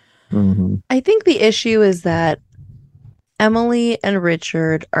out. Mm-hmm. I think the issue is that Emily and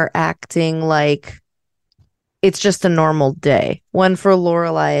Richard are acting like it's just a normal day, when for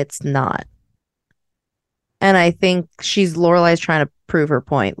Lorelai, it's not. And I think Lorelai's trying to prove her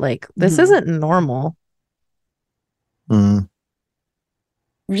point. Like, this isn't normal. Mm.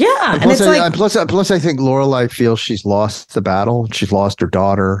 Yeah. And plus, I think Lorelai feels she's lost the battle. She's lost her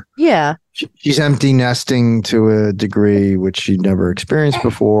daughter. Yeah. She's empty nesting to a degree which she'd never experienced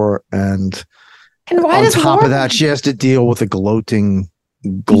before. And why on top of that, she has to deal with a gloating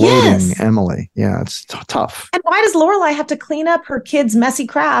Emily. Yeah, it's tough. And why does Lorelai have to clean up her kid's messy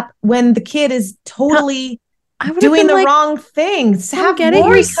crap when the kid is totally doing the wrong things? Have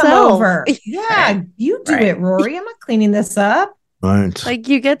Rory come over. Yeah, you do it, Rory. I'm not cleaning this up. Right. Like,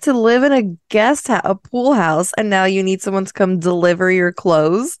 you get to live in a pool house, and now you need someone to come deliver your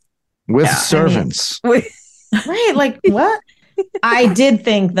clothes with servants. Right? Like, what? I did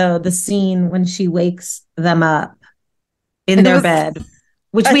think though the scene when she wakes them up in their bed,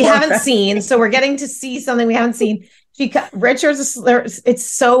 which we haven't seen, so we're getting to see something we haven't seen. Richard's, it's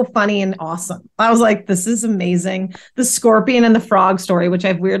so funny and awesome. I was like, this is amazing. The scorpion and the frog story, which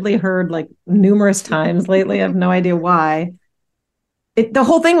I've weirdly heard like numerous times lately. I have no idea why. The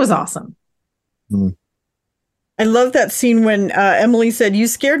whole thing was awesome. Mm. I love that scene when Emily said, "You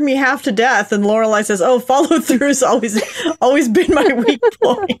scared me half to death," and Lorelai says, "Oh, follow through has always been my weak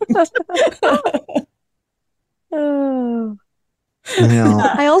point." Oh.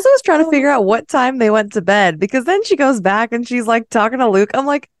 Yeah. I also was trying to figure out what time they went to bed, because then she goes back and she's like talking to Luke. I'm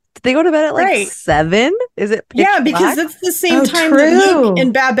like, did they go to bed at like 7? Is it pitch because black? it's the same time that Luke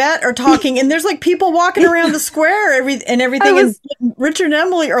and Babette are talking, and there's like people walking around the square and everything, and Richard and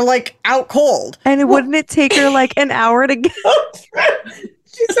Emily are like out cold. And wouldn't it take her like an hour to get?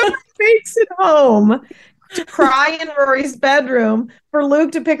 She makes it home to cry in Rory's bedroom for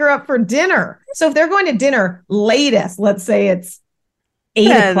Luke to pick her up for dinner. So if they're going to dinner latest, let's say it's 8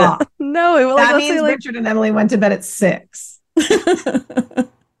 o'clock. No, that means Richard and Emily went to bed at 6.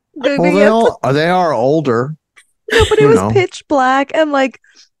 Well, they are older. No, but it was pitch black, and like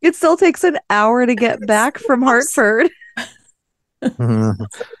it still takes an hour to get back from Hartford. Yeah,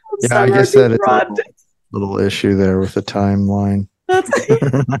 I guess that is a little issue there with the timeline. I was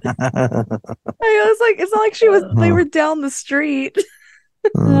like, it's not like they were down the street.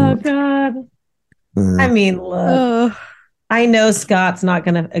 Oh God. I mean, look, I know Scott's not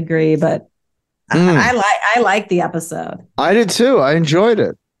going to agree, but I like the episode. I did too. I enjoyed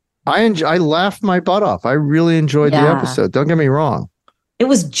it. I laughed my butt off. I really enjoyed the episode. Don't get me wrong. It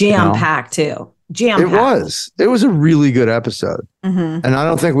was jam-packed too. Jam-packed. It was a really good episode. Mm-hmm. And I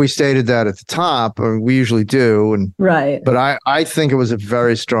don't think we stated that at the top. I mean, we usually do. Right. But I think it was a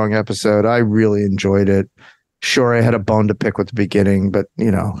very strong episode. I really enjoyed it. Sure, I had a bone to pick with the beginning, but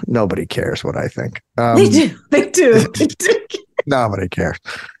nobody cares what I think. They do. Nobody cares.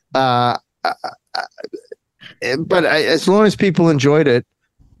 But as long as people enjoyed it,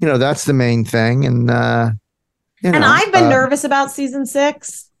 that's the main thing. And and I've been nervous about season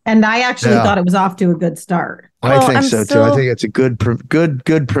 6, and I actually thought it was off to a good start. I think so too. I think it's a good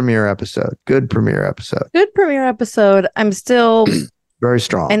premiere episode. Good premiere episode. I'm still very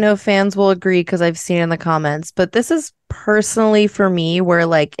strong. I know fans will agree because I've seen it in the comments, but this is personally for me where,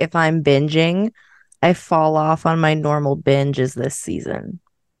 like, if I'm binging, I fall off on my normal binges this season.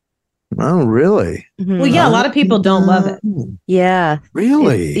 Oh, really? Mm-hmm. Well, yeah, a lot of people don't love it. Yeah.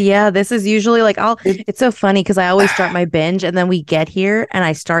 Really? This is usually like it's so funny because I always start my binge and then we get here and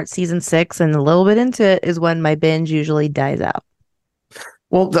I start season 6 and a little bit into it is when my binge usually dies out.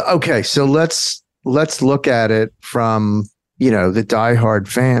 Well, okay, so let's look at it from, the diehard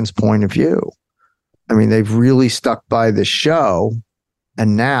fans' point of view. I mean, they've really stuck by the show,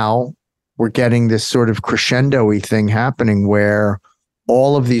 and now we're getting this sort of crescendo-y thing happening where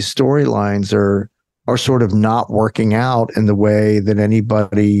all of these storylines are sort of not working out in the way that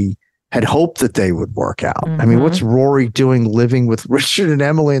anybody had hoped that they would work out. I mean, what's Rory doing living with Richard and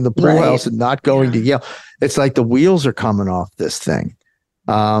Emily in the pool house and not going to Yale? It's like the wheels are coming off this thing.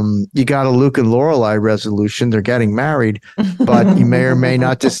 You got a Luke and Lorelai resolution. They're getting married, but you may or may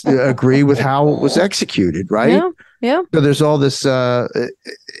not agree with how it was executed, right? Yeah. So there's all this,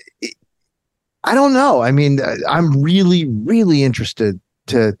 I don't know. I mean, I'm really, really interested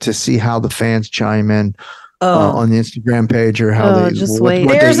to see how the fans chime in on the Instagram page or how they just wait.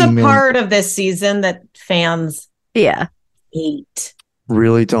 There's a part of this season that fans hate.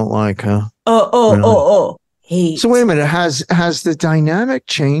 Really don't like, huh? Hate. So wait a minute, has the dynamic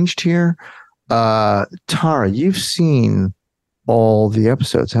changed here? Tara, you've seen all the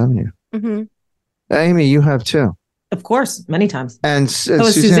episodes, haven't you? Mm-hmm. Amy, you have too. Of course, many times. And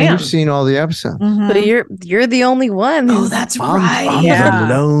Suzanne, you've seen all the episodes. But you're the only one. That's right. I'm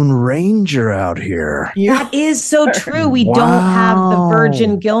the Lone Ranger out here. That is so true. We don't have the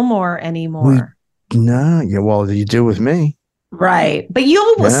Virgin Gilmore anymore. Well, you do with me. Right. But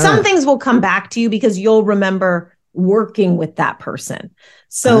some things will come back to you because you'll remember working with that person.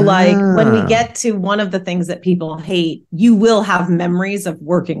 So like when we get to one of the things that people hate, you will have memories of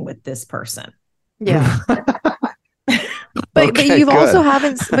working with this person. Yeah. But you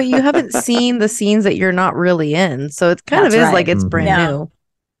haven't seen the scenes that you're not really in. So it kind of is like it's brand new.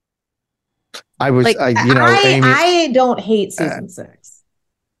 Amy, I don't hate season 6.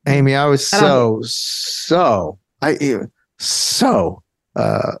 Amy, I was so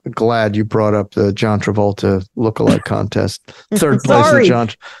glad you brought up the John Travolta lookalike contest. Third place in John.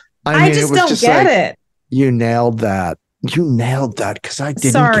 I just don't get it. You nailed that. Because I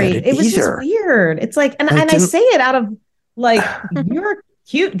didn't get it. It was just weird. It's like, and I say it out of like, you're a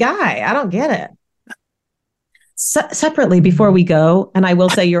cute guy. I don't get it. Separately, before we go, and I will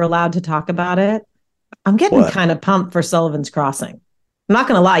say you're allowed to talk about it. I'm getting kind of pumped for Sullivan's Crossing. I'm not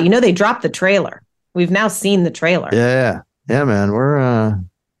going to lie. They dropped the trailer. We've now seen the trailer. Yeah, man. We're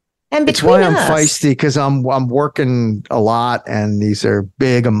and it's why I'm feisty because I'm working a lot and these are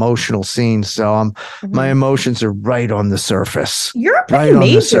big emotional scenes. So my emotions are right on the surface. You're pretty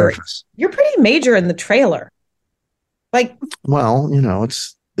major. You're pretty major in the trailer. Like, well,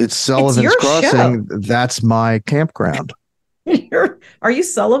 it's Sullivan's Crossing. Show. That's my campground. Are you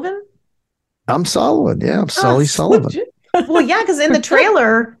Sullivan? I'm Sullivan. Yeah, I'm Sully Sullivan. Well, yeah, because in the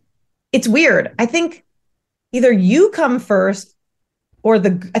trailer, it's weird. I think either you come first or I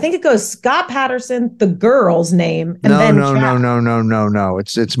think it goes Scott Patterson, the girl's name, and No.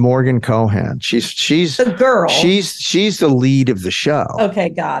 It's Morgan Cohan. She's the girl. She's the lead of the show. Okay,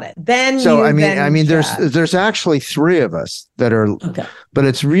 got it. Then there's actually 3 of us that are. Okay. But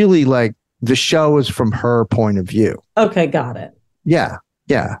it's really like the show is from her point of view. Okay, got it. Yeah.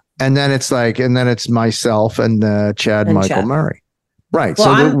 And then it's myself and Chad and Michael Murray. Right. Well,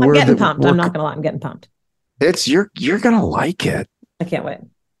 I'm getting pumped. I'm not gonna lie. I'm getting pumped. You're gonna like it. I can't wait.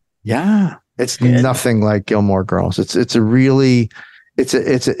 Yeah, it's good. Nothing like Gilmore Girls. It's a rom-dram.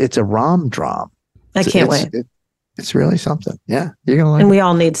 I can't wait. It's really something. Yeah, you're gonna like. And we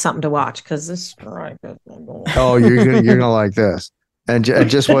all need something to watch because this. Oh, you're gonna like this. And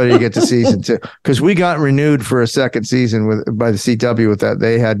just wait till you get to season 2, because we got renewed for a second season by the CW with that.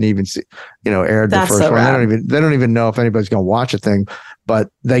 They hadn't even aired the first one. They don't even know if anybody's gonna watch a thing,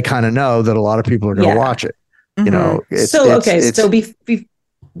 but they kind of know that a lot of people are gonna watch it. So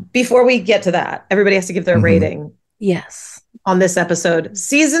before we get to that, everybody has to give their rating. Yes. On this episode,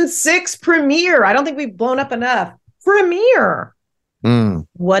 season 6 premiere. I don't think we've blown up enough. Premiere.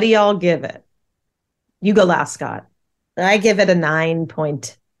 What do y'all give it? You go last, Scott. I give it a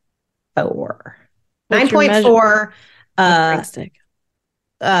 9.4.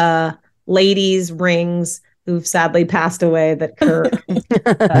 9.4. Ladies' rings who've sadly passed away that Kirk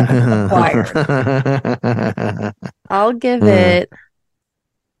acquired. I'll give it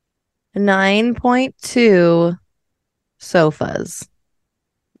 9.2 sofas.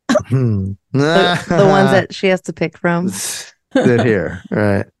 the ones that she has to pick from. That here,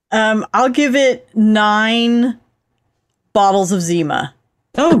 right? I'll give it 9 bottles of Zima.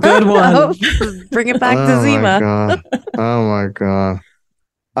 Oh, good one. Bring it back to Zima. Oh my god.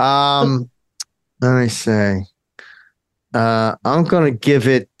 Let me say. I'm gonna give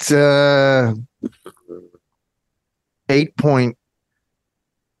it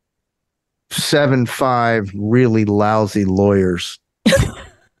 8.75 really lousy lawyers.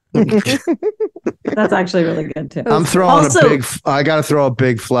 That's actually really good too. I'm throwing I gotta throw a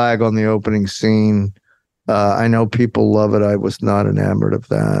big flag on the opening scene. I know people love it. I was not enamored of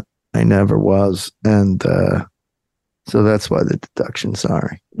that. I never was. And so that's why the deduction.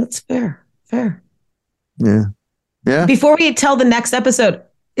 Sorry. That's fair. Fair. Yeah. Yeah. Before we tell the next episode,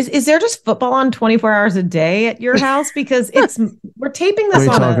 is there just football on 24 hours a day at your house? Because we're taping this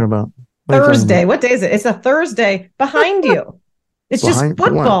on Thursday. What day is it? It's a Thursday behind you. It's just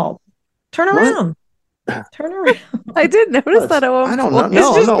football. What? Turn around. Turn around. I did notice that. I don't know.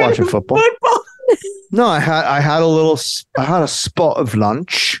 No, I'm not watching football. No, I had a spot of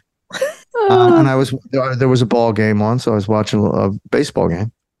lunch, and there was a ball game on, so I was watching a baseball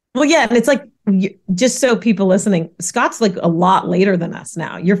game. Well, yeah, and it's like, just so people listening, Scott's like a lot later than us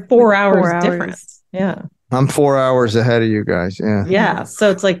now. You're 4 hours difference. Yeah. I'm 4 hours ahead of you guys. Yeah. Yeah.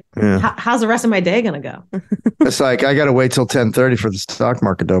 So it's like, how's the rest of my day going to go? It's like, I got to wait till 10:30 for the stock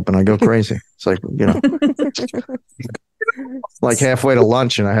market to open. I go crazy. It's like, like halfway to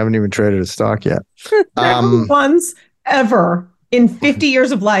lunch and I haven't even traded a stock yet. Never once ever in 50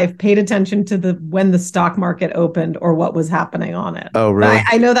 years of life paid attention to when the stock market opened or what was happening on it. Oh, really?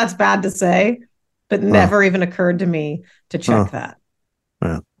 I know that's bad to say, but never even occurred to me to check that.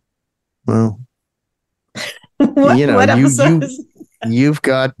 Yeah. Well, you've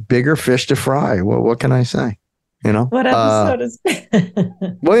got bigger fish to fry. What can I say? What episode is?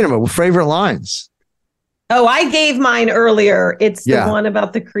 Wait a minute. Favorite lines. Oh, I gave mine earlier. It's the one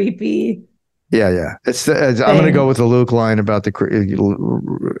about the creepy. Yeah. I'm going to go with the Luke line about the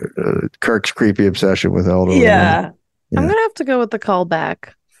Kirk's creepy obsession with elderly. Yeah. I'm going to have to go with the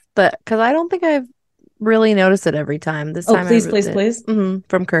callback, because I don't think I've really noticed it every time. This time, please.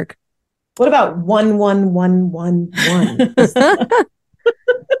 From Kirk. What about 11111?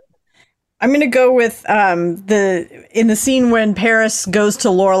 I'm going to go with in the scene when Paris goes to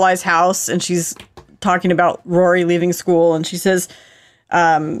Lorelai's house and she's talking about Rory leaving school, and she says,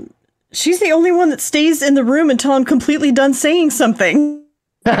 she's the only one that stays in the room until I'm completely done saying something.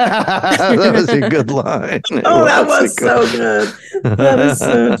 That was a good line. That was so good. That is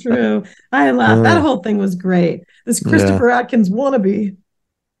so true. I laughed. That whole thing was great. This Christopher Atkins wannabe.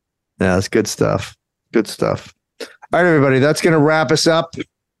 Yeah, it's good stuff. Good stuff. All right, everybody. That's going to wrap us up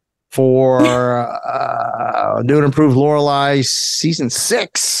for New and Improved Lorelai Season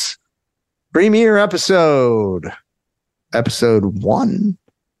 6 premiere episode 1.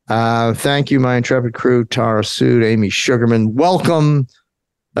 Thank you, my intrepid crew, Tara Sood, Amy Sugarman. Welcome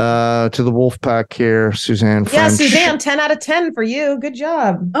to the Wolfpack here, Suzanne French. Yeah, Suzanne, 10 out of 10 for you. Good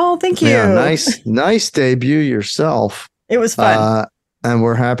job. Oh, thank you. Yeah, nice debut yourself. It was fun. And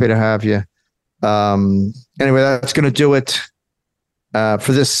we're happy to have you. Anyway, that's going to do it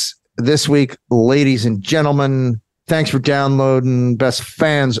for this week, ladies and gentlemen. Thanks for downloading. Best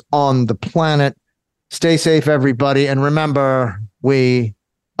fans on the planet. Stay safe, everybody. And remember, I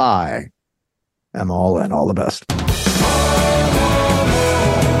am all in. All the best.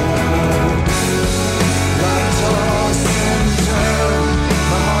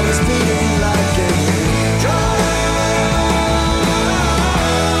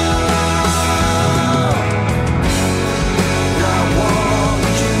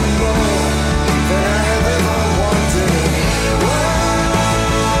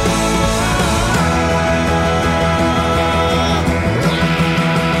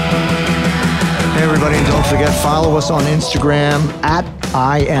 Everybody, and don't forget, follow us on Instagram at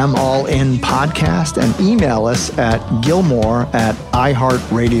IamAllInPodcast and email us at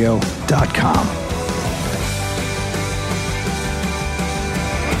gilmore@iheartradio.com.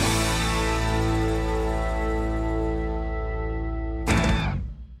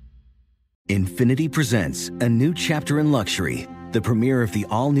 Infinity presents a new chapter in luxury, the premiere of the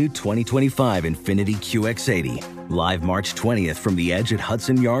all-new 2025 Infinity QX80, live March 20th from the Edge at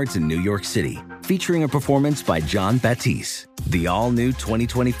Hudson Yards in New York City, featuring a performance by John Batiste. The all-new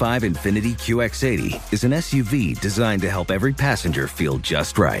 2025 Infinity QX80 is an SUV designed to help every passenger feel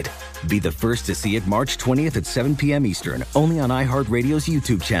just right. Be the first to see it March 20th at 7 p.m. Eastern, only on iHeartRadio's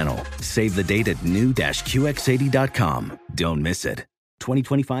YouTube channel. Save the date at new-QX80.com. Don't miss it.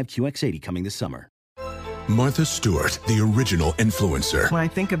 2025 QX80 coming this summer. Martha Stewart, the original influencer. When I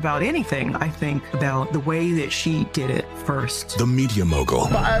think about anything, I think about the way that she did it first. The media mogul.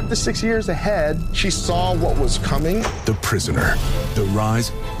 5 to 6 years ahead, she saw what was coming. The prisoner. The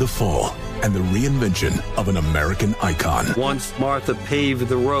rise, the fall, and the reinvention of an American icon. Once Martha paved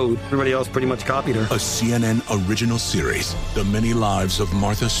the road, everybody else pretty much copied her. A CNN original series, The Many Lives of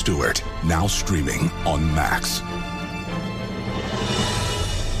Martha Stewart, now streaming on Max.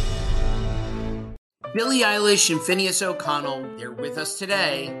 Billie Eilish and Phineas O'Connell, they're with us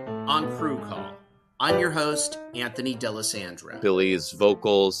today on Crew Call. I'm your host, Anthony D'Alessandro. Billy's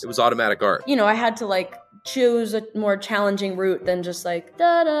vocals, it was automatic art. You know, I had to choose a more challenging route than just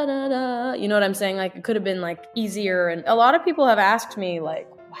da da da da. You know what I'm saying? It could have been easier. And a lot of people have asked me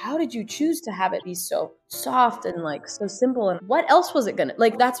how did you choose to have it be so soft and so simple? And what else was it gonna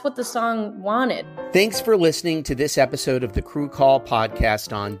that's what the song wanted. Thanks for listening to this episode of the Crew Call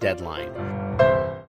podcast on Deadline.